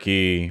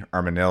Ricky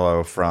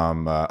Armanillo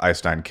from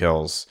Ice Nine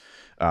Kills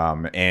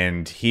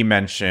And he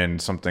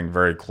mentioned something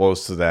very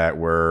close to that,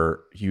 where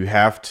you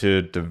have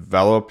to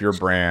develop your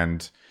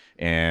brand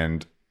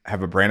and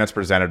have a brand that's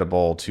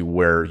presentable to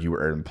where you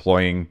are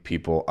employing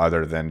people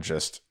other than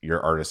just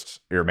your artists,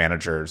 your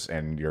managers,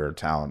 and your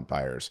talent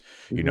buyers.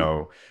 You Mm-hmm.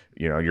 know,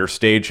 your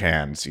stage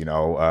hands,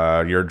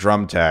 your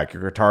drum tech,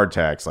 your guitar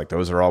techs, like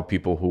those are all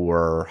people who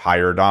are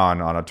hired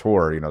on a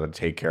tour, to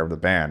take care of the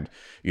band.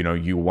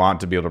 You want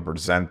to be able to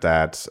present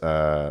that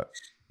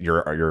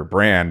your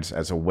brand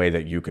as a way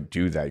that you could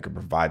do that. You could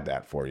provide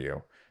that for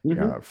you,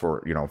 Mm-hmm.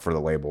 for the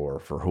label or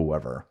for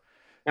whoever,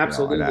 and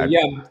Absolutely. I, Yeah.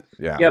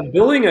 yeah, Yeah.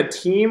 Building a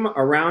team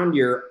around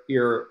your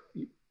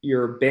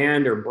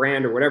band or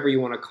brand or whatever you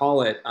want to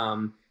call it,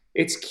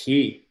 it's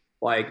key.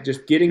 Like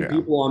just getting yeah,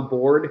 people on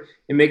board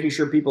and making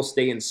sure people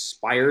stay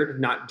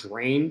inspired, not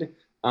drained.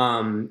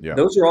 yeah,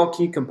 Those are all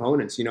key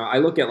components. I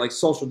look at like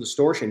Social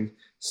Distortion,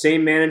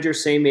 same manager,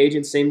 same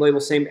agent, same label,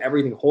 same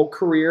everything, whole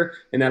career,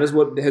 and that is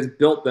what has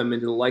built them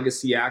into the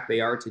legacy act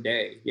they are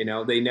today.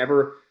 They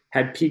never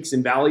had peaks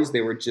and valleys.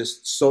 They were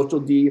just Social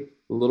D,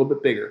 a little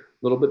bit bigger,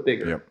 a little bit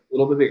bigger, yep, a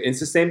little bit bigger. And it's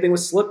the same thing with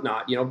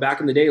Slipknot.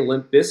 Back in the day,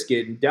 Limp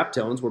Bizkit and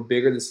Deftones were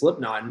bigger than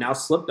Slipknot, and now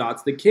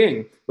Slipknot's the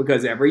king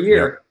because every yep,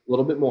 year, a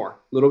little bit more,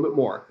 a little bit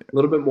more, a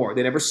little bit more.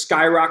 They never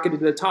skyrocketed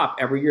to the top.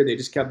 Every year, they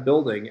just kept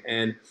building.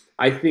 And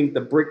I think the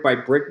brick by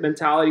brick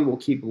mentality will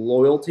keep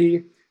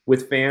loyalty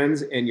with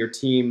fans and your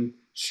team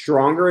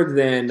stronger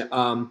than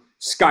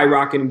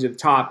skyrocketing to the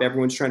top.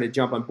 Everyone's trying to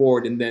jump on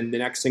board, and then the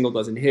next single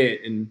doesn't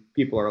hit, and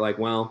people are like,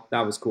 "Well,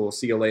 that was cool.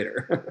 See you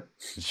later."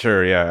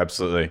 sure, yeah,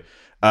 absolutely.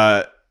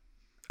 Uh,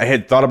 I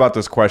had thought about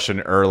this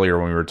question earlier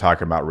when we were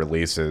talking about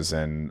releases,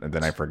 and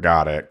then I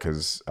forgot it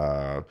because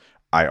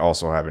I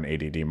also have an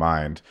ADD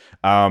mind.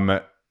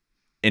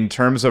 In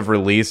terms of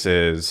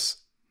releases,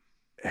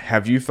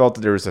 have you felt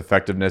that there was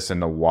effectiveness in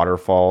the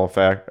waterfall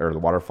effect or the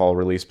waterfall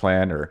release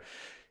plan, or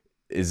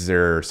is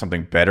there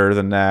something better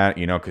than that?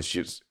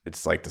 Because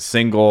it's like the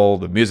single,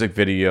 the music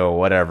video,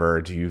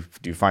 whatever. Do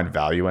you find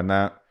value in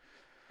that?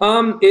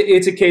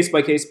 It's a case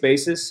by case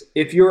basis.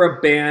 If you're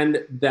a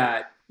band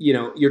that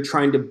you're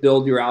trying to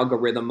build your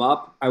algorithm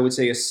up, I would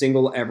say a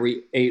single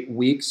every 8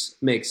 weeks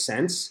makes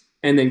sense,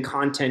 and then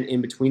content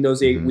in between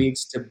those eight Hmm.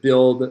 weeks to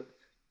build,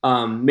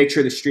 make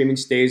sure the streaming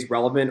stays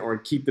relevant or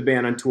keep the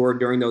band on tour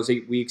during those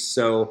 8 weeks.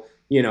 So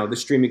the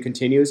streaming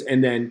continues,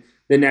 and then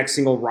the next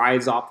single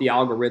rides off the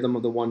algorithm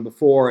of the one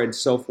before, and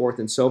so forth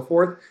and so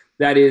forth.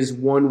 That is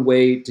one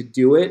way to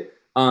do it.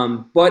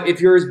 But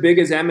if you're as big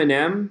as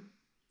Eminem,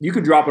 you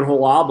could drop a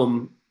whole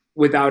album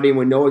without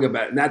anyone knowing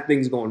about it, and that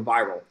thing's going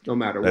viral no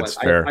matter what. That's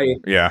fair.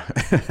 Yeah.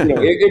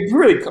 It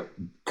really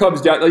comes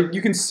down. Like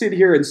you can sit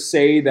here and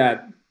say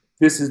that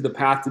this is the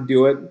path to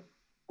do it,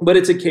 but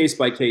it's a case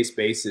by case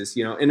basis,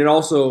 and it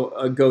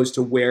also goes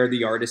to where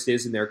the artist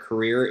is in their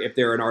career. If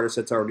they're an artist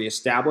that's already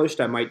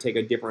established, I might take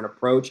a different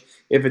approach.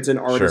 If it's an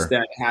artist Sure.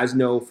 that has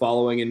no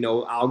following and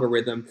no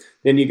algorithm,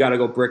 then you got to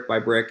go brick by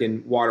brick,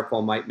 and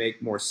waterfall might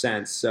make more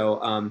sense. So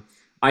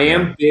I Yeah.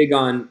 am big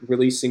on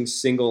releasing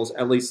singles,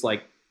 at least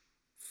like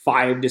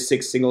 5 to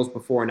 6 singles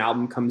before an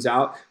album comes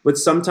out. But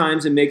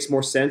sometimes it makes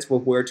more sense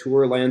with where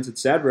tour lands,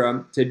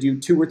 etc., to do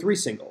 2 or 3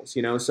 singles.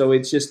 So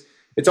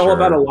it's all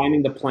about Sure.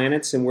 aligning the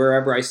planets, and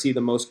wherever I see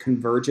the most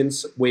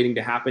convergence waiting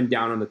to happen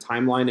down on the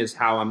timeline is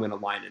how I'm going to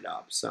line it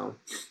up. So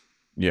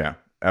Yeah.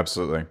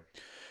 Absolutely.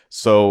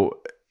 So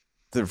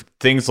the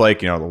things like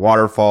the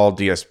waterfall,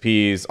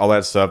 DSPs, all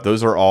that stuff,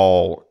 those are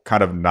all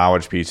kind of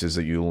knowledge pieces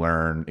that you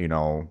learn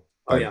oh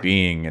by yeah.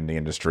 being in the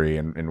industry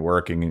and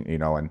working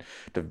and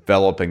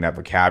developing that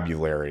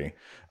vocabulary.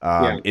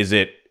 Yeah. Is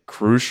it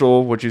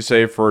crucial, would you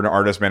say, for an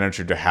artist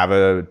manager to have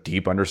a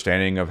deep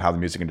understanding of how the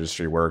music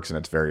industry works in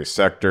its various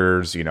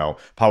sectors,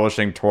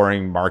 publishing,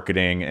 touring,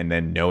 marketing, and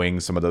then knowing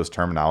some of those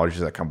terminologies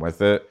that come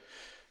with it?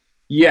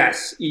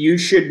 Yes, you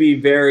should be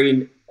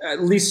very,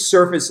 at least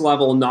surface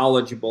level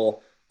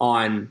knowledgeable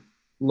on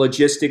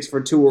logistics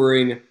for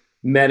touring,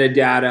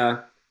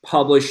 metadata,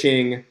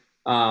 publishing.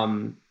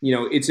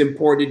 It's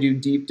important to do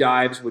deep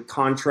dives with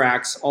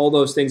contracts, all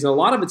those things. And a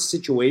lot of it's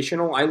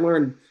situational.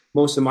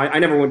 I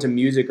never went to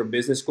music or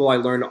business school. I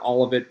learned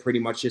all of it pretty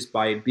much just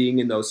by being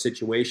in those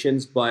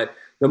situations. But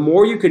the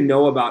more you can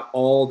know about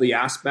all the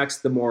aspects,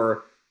 the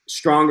more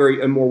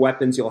stronger and more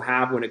weapons you'll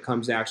have when it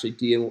comes to actually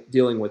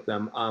dealing with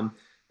them.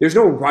 There's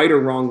no right or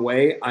wrong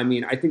way. I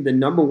mean, I think the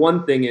number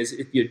one thing is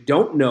if you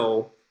don't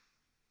know,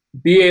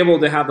 be able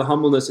to have the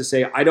humbleness to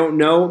say, I don't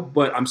know,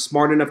 but I'm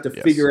smart enough to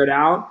Yes. figure it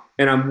out,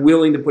 and I'm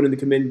willing to put in the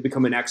commitment to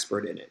become an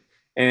expert in it.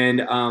 And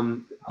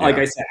like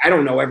Yeah. I said, I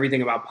don't know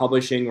everything about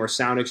publishing or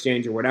sound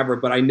exchange or whatever,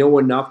 but I know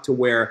enough to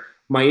where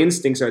my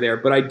instincts are there.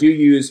 But I do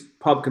use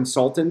pub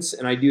consultants,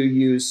 and I do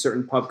use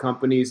certain pub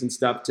companies and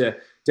stuff to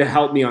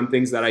help me on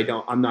things that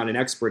I'm not an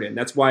expert in.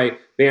 That's why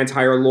bands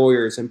hire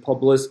lawyers and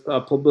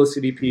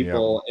publicity Yep.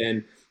 people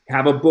and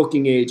have a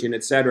booking agent,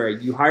 et cetera.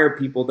 You hire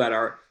people that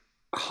are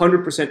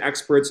 100%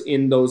 experts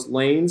in those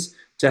lanes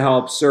to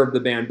help serve the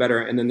band better,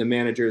 and then the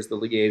manager is the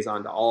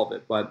liaison to all of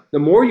it. But the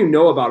more you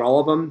know about all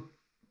of them,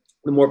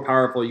 the more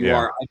powerful you Yeah.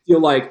 are. I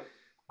feel like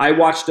I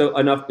watched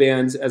enough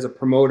bands as a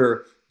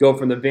promoter go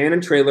from the van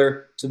and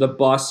trailer to the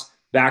bus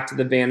back to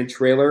the van and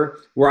trailer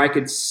where I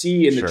could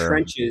see in the Sure.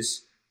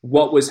 trenches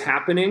what was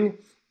happening.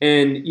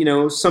 And,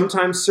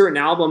 sometimes certain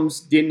albums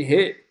didn't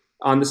hit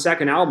on the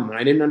second album, and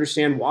I didn't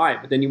understand why.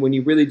 But then when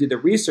you really did the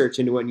research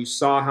into it and you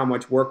saw how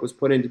much work was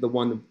put into the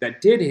one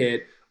that did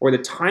hit, or the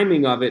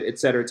timing of it, et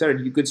cetera,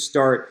 you could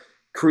start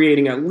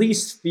creating at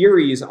least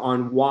theories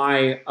on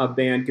why a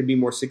band could be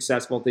more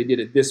successful if they did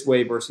it this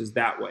way versus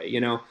that way.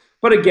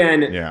 But again,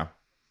 Yeah.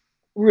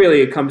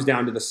 really it comes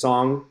down to the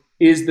song.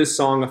 Is the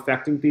song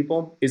affecting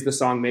people? Is the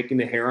song making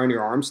the hair on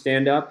your arm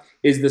stand up?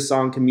 Is the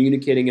song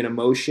communicating an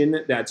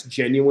emotion that's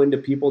genuine to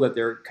people that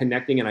they're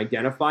connecting and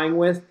identifying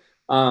with?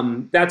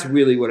 That's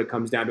really what it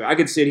comes down to. I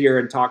could sit here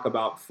and talk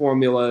about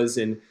formulas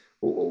and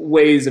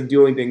ways of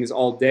doing things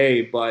all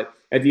day, but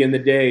at the end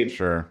of the day,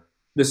 Sure.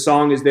 the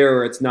song is there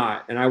or it's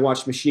not. And I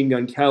watched Machine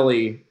Gun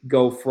Kelly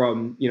go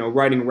from,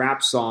 writing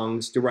rap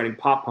songs to writing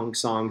pop punk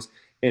songs.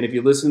 And if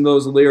you listen to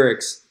those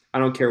lyrics, I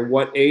don't care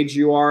what age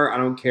you are, I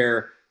don't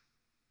care,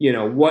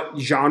 what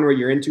genre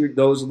you're into,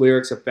 those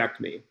lyrics affect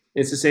me.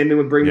 It's the same thing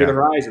with Bring Me the Yeah.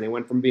 Horizon. They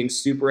went from being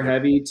super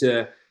heavy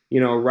to,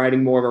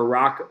 writing more of a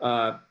rock,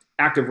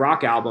 active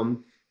rock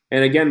album.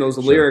 And again, those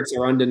Sure. lyrics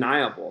are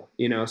undeniable,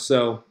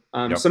 so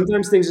Yep.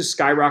 sometimes things just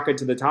skyrocket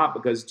to the top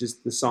because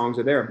just the songs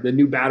are there. The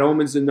new Bad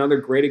Omens is another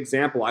great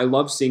example. I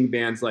love seeing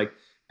bands like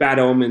Bad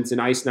Omens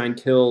and Ice Nine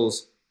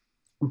Kills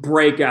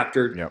break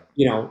after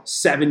Yep.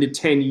 7 to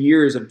 10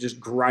 years of just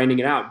grinding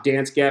it out.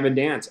 Dance Gavin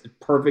Dance, a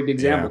perfect Yeah.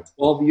 example.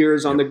 12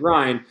 years on Yep. the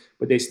grind,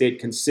 but they stayed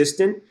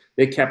consistent.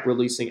 They kept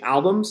releasing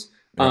albums.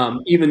 Yep.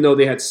 Even though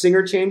they had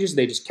singer changes,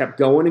 they just kept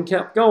going and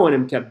kept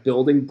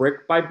building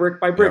brick by brick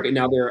by brick. Yep. And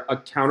now they're a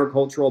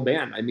countercultural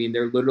band. I mean, they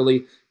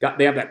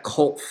have that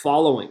cult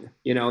following,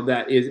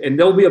 that is, and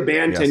they'll be a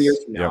band 10 years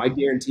Yes. from now. Yep. I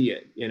guarantee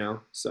it.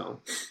 So.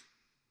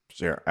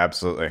 Sure.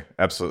 Absolutely.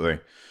 Absolutely.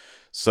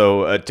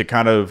 So to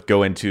kind of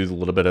go into a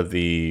little bit of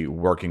the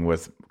working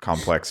with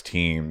complex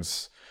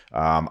teams,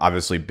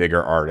 obviously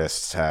bigger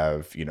artists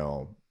have,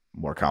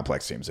 more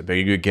complex teams. The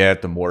bigger you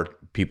get, the more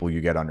people you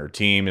get on your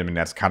team. I mean,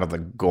 that's kind of the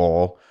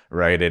goal,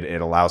 right?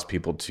 It allows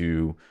people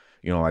to,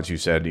 as you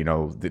said,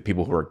 the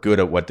people who are good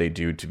at what they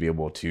do to be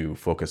able to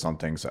focus on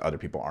things that other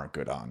people aren't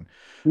good on.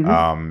 Mhm.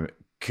 Um,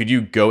 could you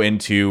go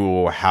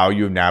into how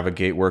you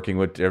navigate working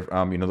with,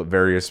 the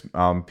various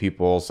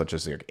people, such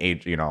as like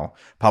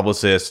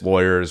publicists,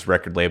 lawyers,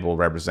 record label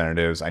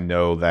representatives? I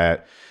know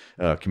that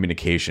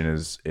communication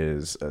is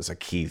a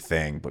key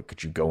thing, but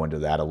could you go into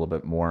that a little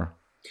bit more?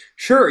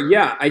 Sure.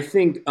 Yeah, I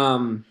think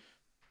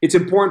it's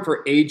important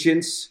for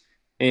agents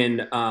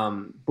and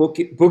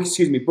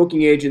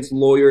booking agents,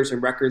 lawyers,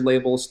 and record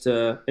labels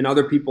and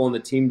other people on the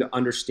team to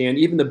understand,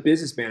 even the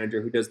business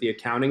manager who does the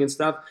accounting and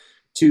stuff,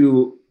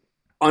 to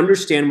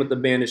understand what the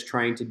band is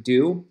trying to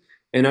do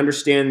and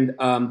understand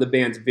the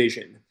band's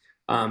vision.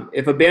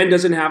 If a band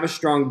doesn't have a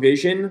strong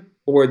vision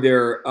or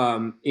they're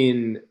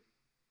in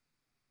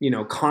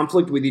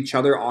conflict with each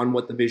other on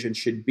what the vision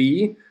should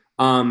be,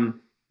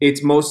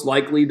 it's most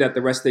likely that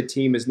the rest of the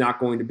team is not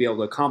going to be able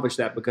to accomplish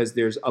that because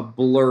there's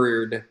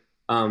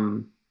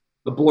um,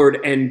 a blurred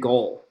end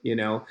goal.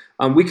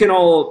 We can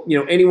all,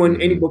 any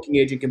Hmm. booking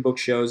agent can book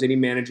shows, any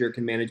manager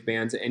can manage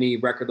bands, any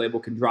record label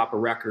can drop a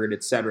record,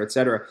 et cetera, et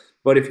cetera.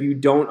 But if you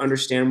don't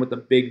understand what the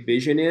big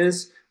vision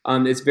is,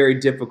 it's very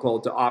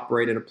difficult to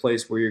operate in a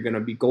place where you're going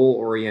to be goal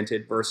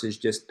oriented versus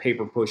just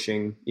paper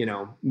pushing,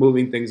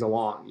 moving things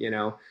along.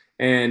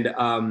 And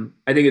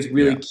I think it's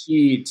really Yeah.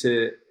 key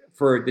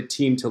for the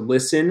team to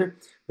listen,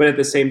 but at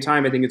the same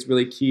time, I think it's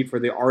really key for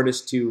the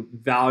artist to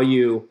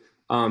value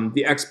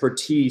the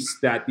expertise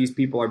that these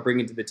people are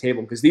bringing to the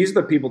table, because these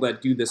are the people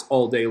that do this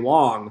all day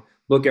long.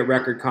 Look at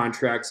record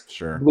contracts,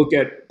 Sure. look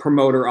at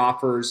promoter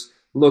offers,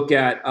 look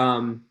at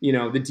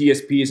the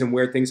DSPs and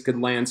where things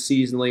could land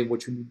seasonally,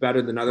 which would be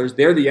better than others.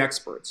 They're the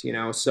experts.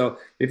 So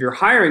if you're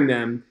hiring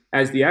them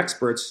as the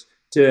experts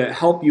to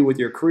help you with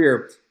your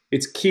career,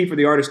 it's key for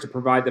the artist to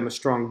provide them a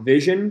strong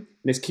vision, and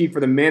it's key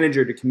for the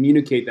manager to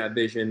communicate that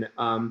vision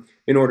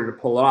in order to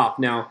pull it off.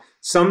 Now,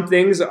 some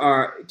things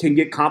can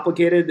get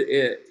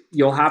complicated.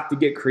 You'll have to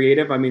get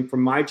creative. I mean,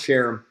 from my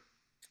chair,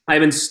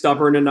 I've been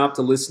stubborn enough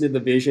to listen to the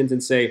visions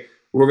and say,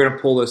 we're going to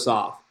pull this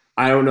off.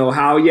 I don't know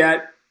how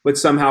yet, but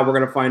somehow we're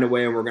going to find a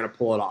way and we're going to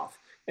pull it off.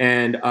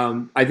 And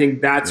I think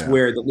that's Yeah.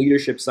 where the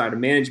leadership side of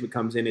management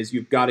comes in, is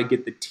you've got to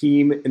get the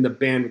team and the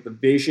band with the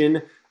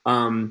vision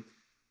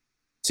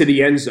to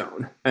the end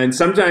zone. And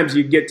sometimes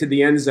you get to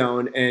the end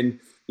zone and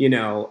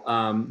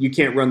you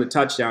can't run the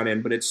touchdown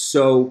in, but it's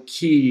so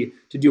key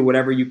to do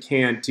whatever you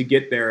can to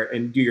get there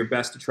and do your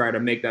best to try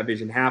to make that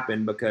vision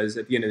happen, because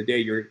at the end of the day,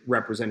 you're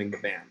representing the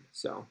band.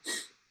 So,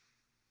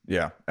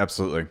 Yeah,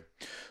 absolutely.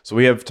 So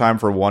we have time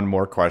for one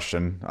more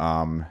question.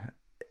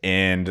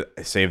 And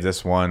I saved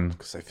this one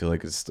because I feel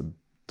like it's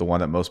the one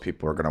that most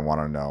people are going to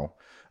want to know.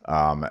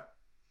 Um,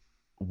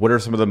 what are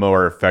some of the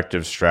more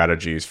effective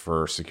strategies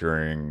for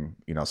securing,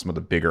 some of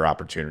the bigger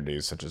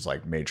opportunities, such as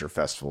like major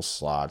festival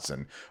slots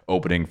and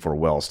opening for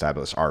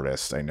well-established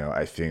artists?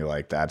 I feel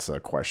like that's a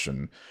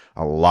question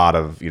a lot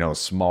of,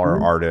 smaller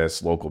Mhm.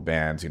 artists, local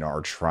bands,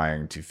 are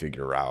trying to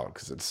figure out,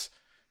 because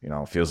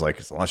it feels like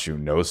unless you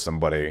know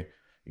somebody,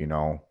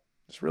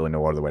 there's really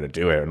no other way to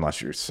do it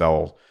unless you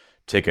sell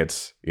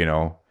tickets, for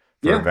a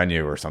Yeah.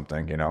 venue or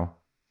something.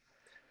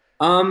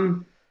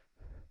 Um,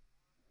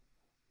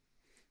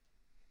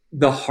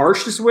 the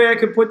harshest way I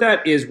could put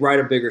that is write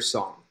a bigger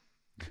song,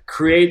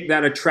 create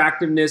that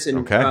attractiveness and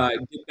Okay.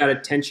 get that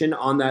attention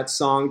on that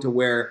song to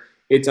where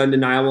it's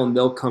undeniable and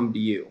they'll come to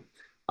you.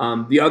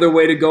 The other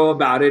way to go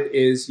about it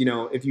is,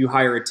 if you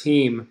hire a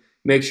team,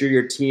 make sure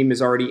your team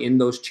is already in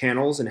those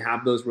channels and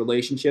have those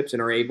relationships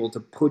and are able to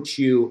put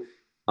you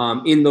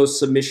in those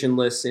submission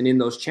lists and in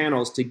those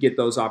channels to get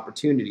those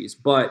opportunities.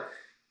 But,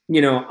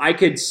 I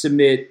could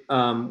submit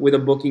with a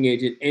booking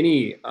agent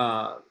any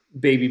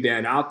baby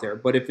band out there,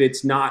 but if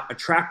it's not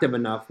attractive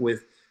enough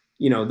with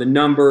the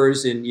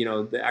numbers and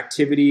the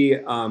activity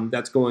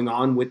that's going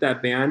on with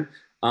that band,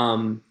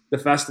 the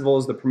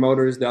festivals, the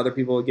promoters, the other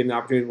people giving the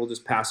opportunity will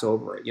just pass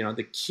over it.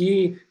 The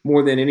key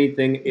more than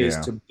anything is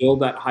Yeah. to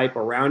build that hype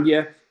around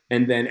you,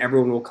 and then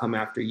everyone will come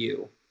after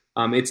you.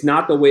 It's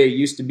not the way it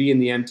used to be in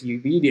the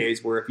MTV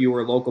days, where if you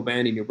were a local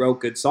band and you wrote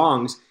good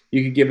songs,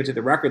 you could give it to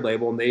the record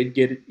label and they'd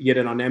get it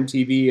on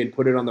MTV and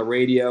put it on the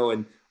radio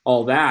and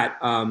all that.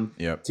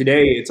 Yep.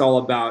 Today, it's all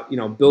about They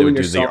building would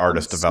do the yourself on the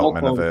artist cell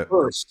development of phone it.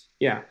 first.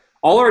 Yeah,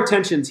 all our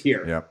attention's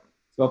here. Yep.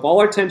 So if all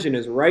our attention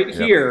is right Yep.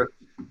 here,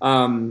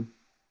 um,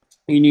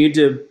 you need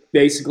to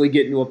basically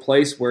get into a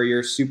place where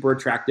you're super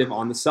attractive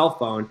on the cell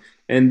phone,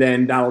 and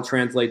then that'll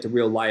translate to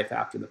real life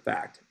after the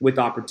fact with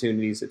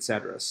opportunities,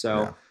 etc. Yeah.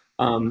 So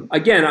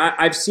again,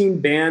 I've seen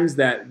bands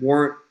that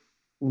weren't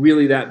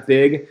really that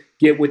big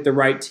get with the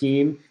right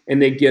team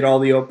and they get all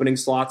the opening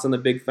slots on the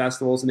big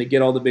festivals and they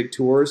get all the big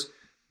tours,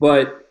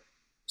 but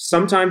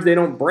sometimes they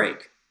don't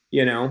break.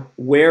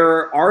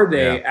 Where are Yeah.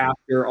 they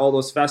after all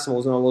those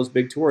festivals and all those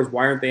big tours?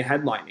 Why aren't they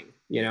headlining?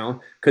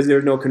 Because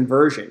there's no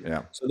conversion.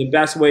 Yeah. So the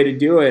best way to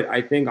do it,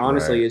 I think,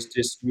 honestly, Right. is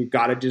just you've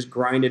got to just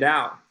grind it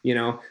out.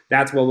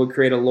 That's what will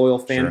create a loyal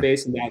fan Sure.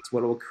 base, and that's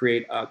what will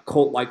create a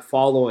cult-like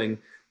following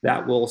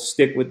that will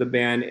stick with the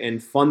band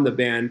and fund the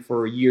band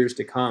for years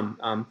to come.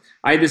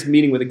 I had this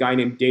meeting with a guy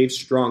named Dave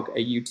Strunk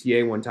at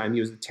UTA one time. He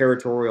was the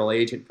territorial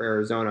agent for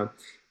Arizona,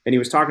 and he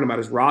was talking about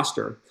his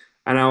roster.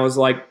 And I was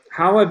like,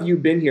 how have you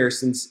been here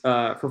since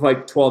for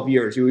like 12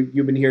 years? You've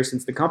been here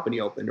since the company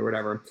opened or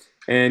whatever.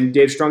 And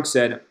Dave Strunk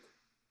said,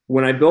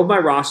 when I build my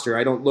roster,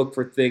 I don't look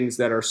for things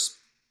that are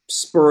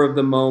spur of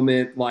the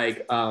moment,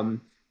 like,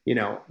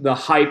 the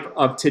hype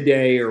of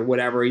today or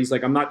whatever. He's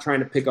like, I'm not trying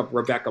to pick up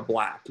Rebecca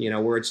Black,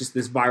 where it's just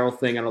this viral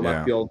thing out of left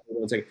Yeah. field.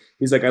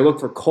 He's like, I look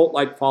for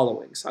cult-like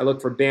followings. I look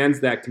for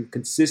bands that can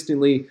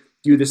consistently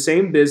do the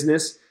same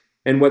business,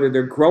 and whether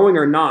they're growing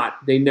or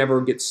not, they never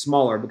get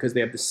smaller because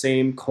they have the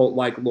same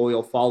cult-like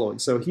loyal following.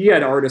 So he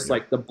had artists Yeah.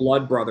 like the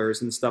Blood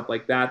Brothers and stuff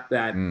like that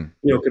Mm.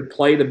 could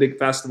play the big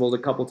festivals a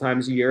couple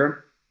times a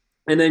year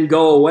and then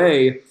go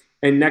away.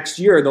 And next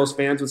year, those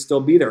fans would still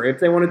be there. If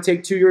they want to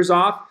take 2 years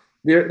off,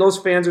 those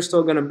fans are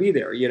still going to be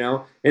there,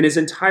 And his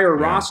entire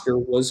Yeah. roster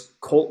was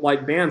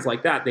cult-like bands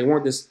like that. They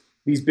weren't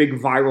these big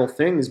viral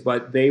things,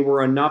 but they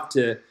were enough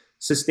to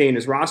sustain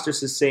his roster,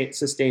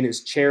 sustain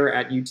his chair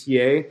at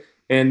UTA.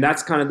 And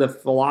that's kind of the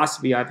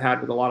philosophy I've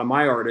had with a lot of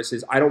my artists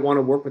is I don't want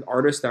to work with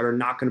artists that are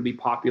not going to be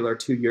popular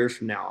 2 years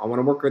from now. I want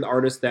to work with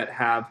artists that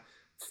have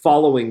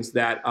followings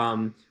that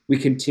we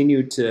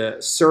continue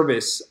to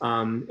service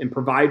and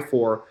provide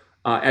for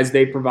as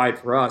they provide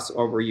for us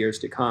over years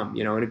to come.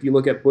 And if you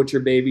look at Butcher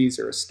Babies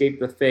or Escape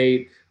the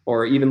Fate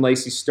or even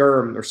Lacey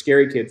Sturm or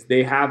Scary Kids,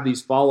 they have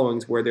these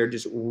followings where they're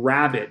just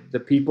rabid. The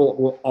people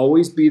will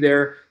always be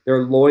there.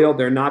 They're loyal.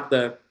 They're not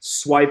the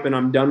swipe and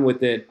I'm done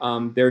with it.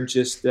 They're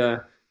just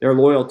they're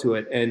loyal to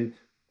it. And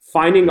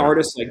finding Yeah.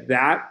 artists like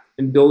that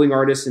and building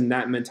artists in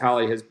that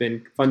mentality has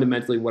been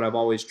fundamentally what I've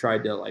always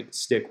tried to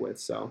stick with.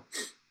 So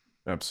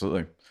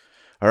Absolutely.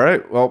 All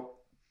right. Well,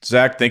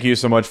 Zach, thank you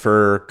so much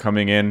for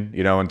coming in,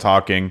 and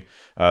talking.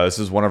 This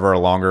is one of our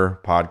longer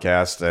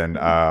podcasts, and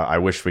I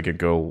wish we could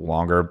go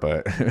longer,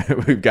 but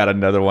we've got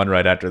another one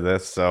right after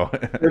this. So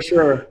for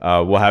sure.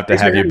 we'll have to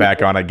Thanks for have you having me.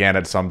 back on again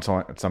at some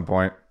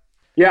point.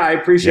 Yeah, I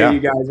appreciate Yeah. you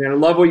guys, man. I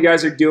love what you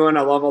guys are doing.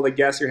 I love all the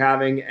guests you're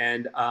having,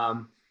 and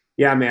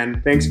yeah,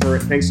 man. Thanks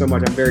so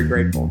much. I'm very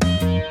grateful.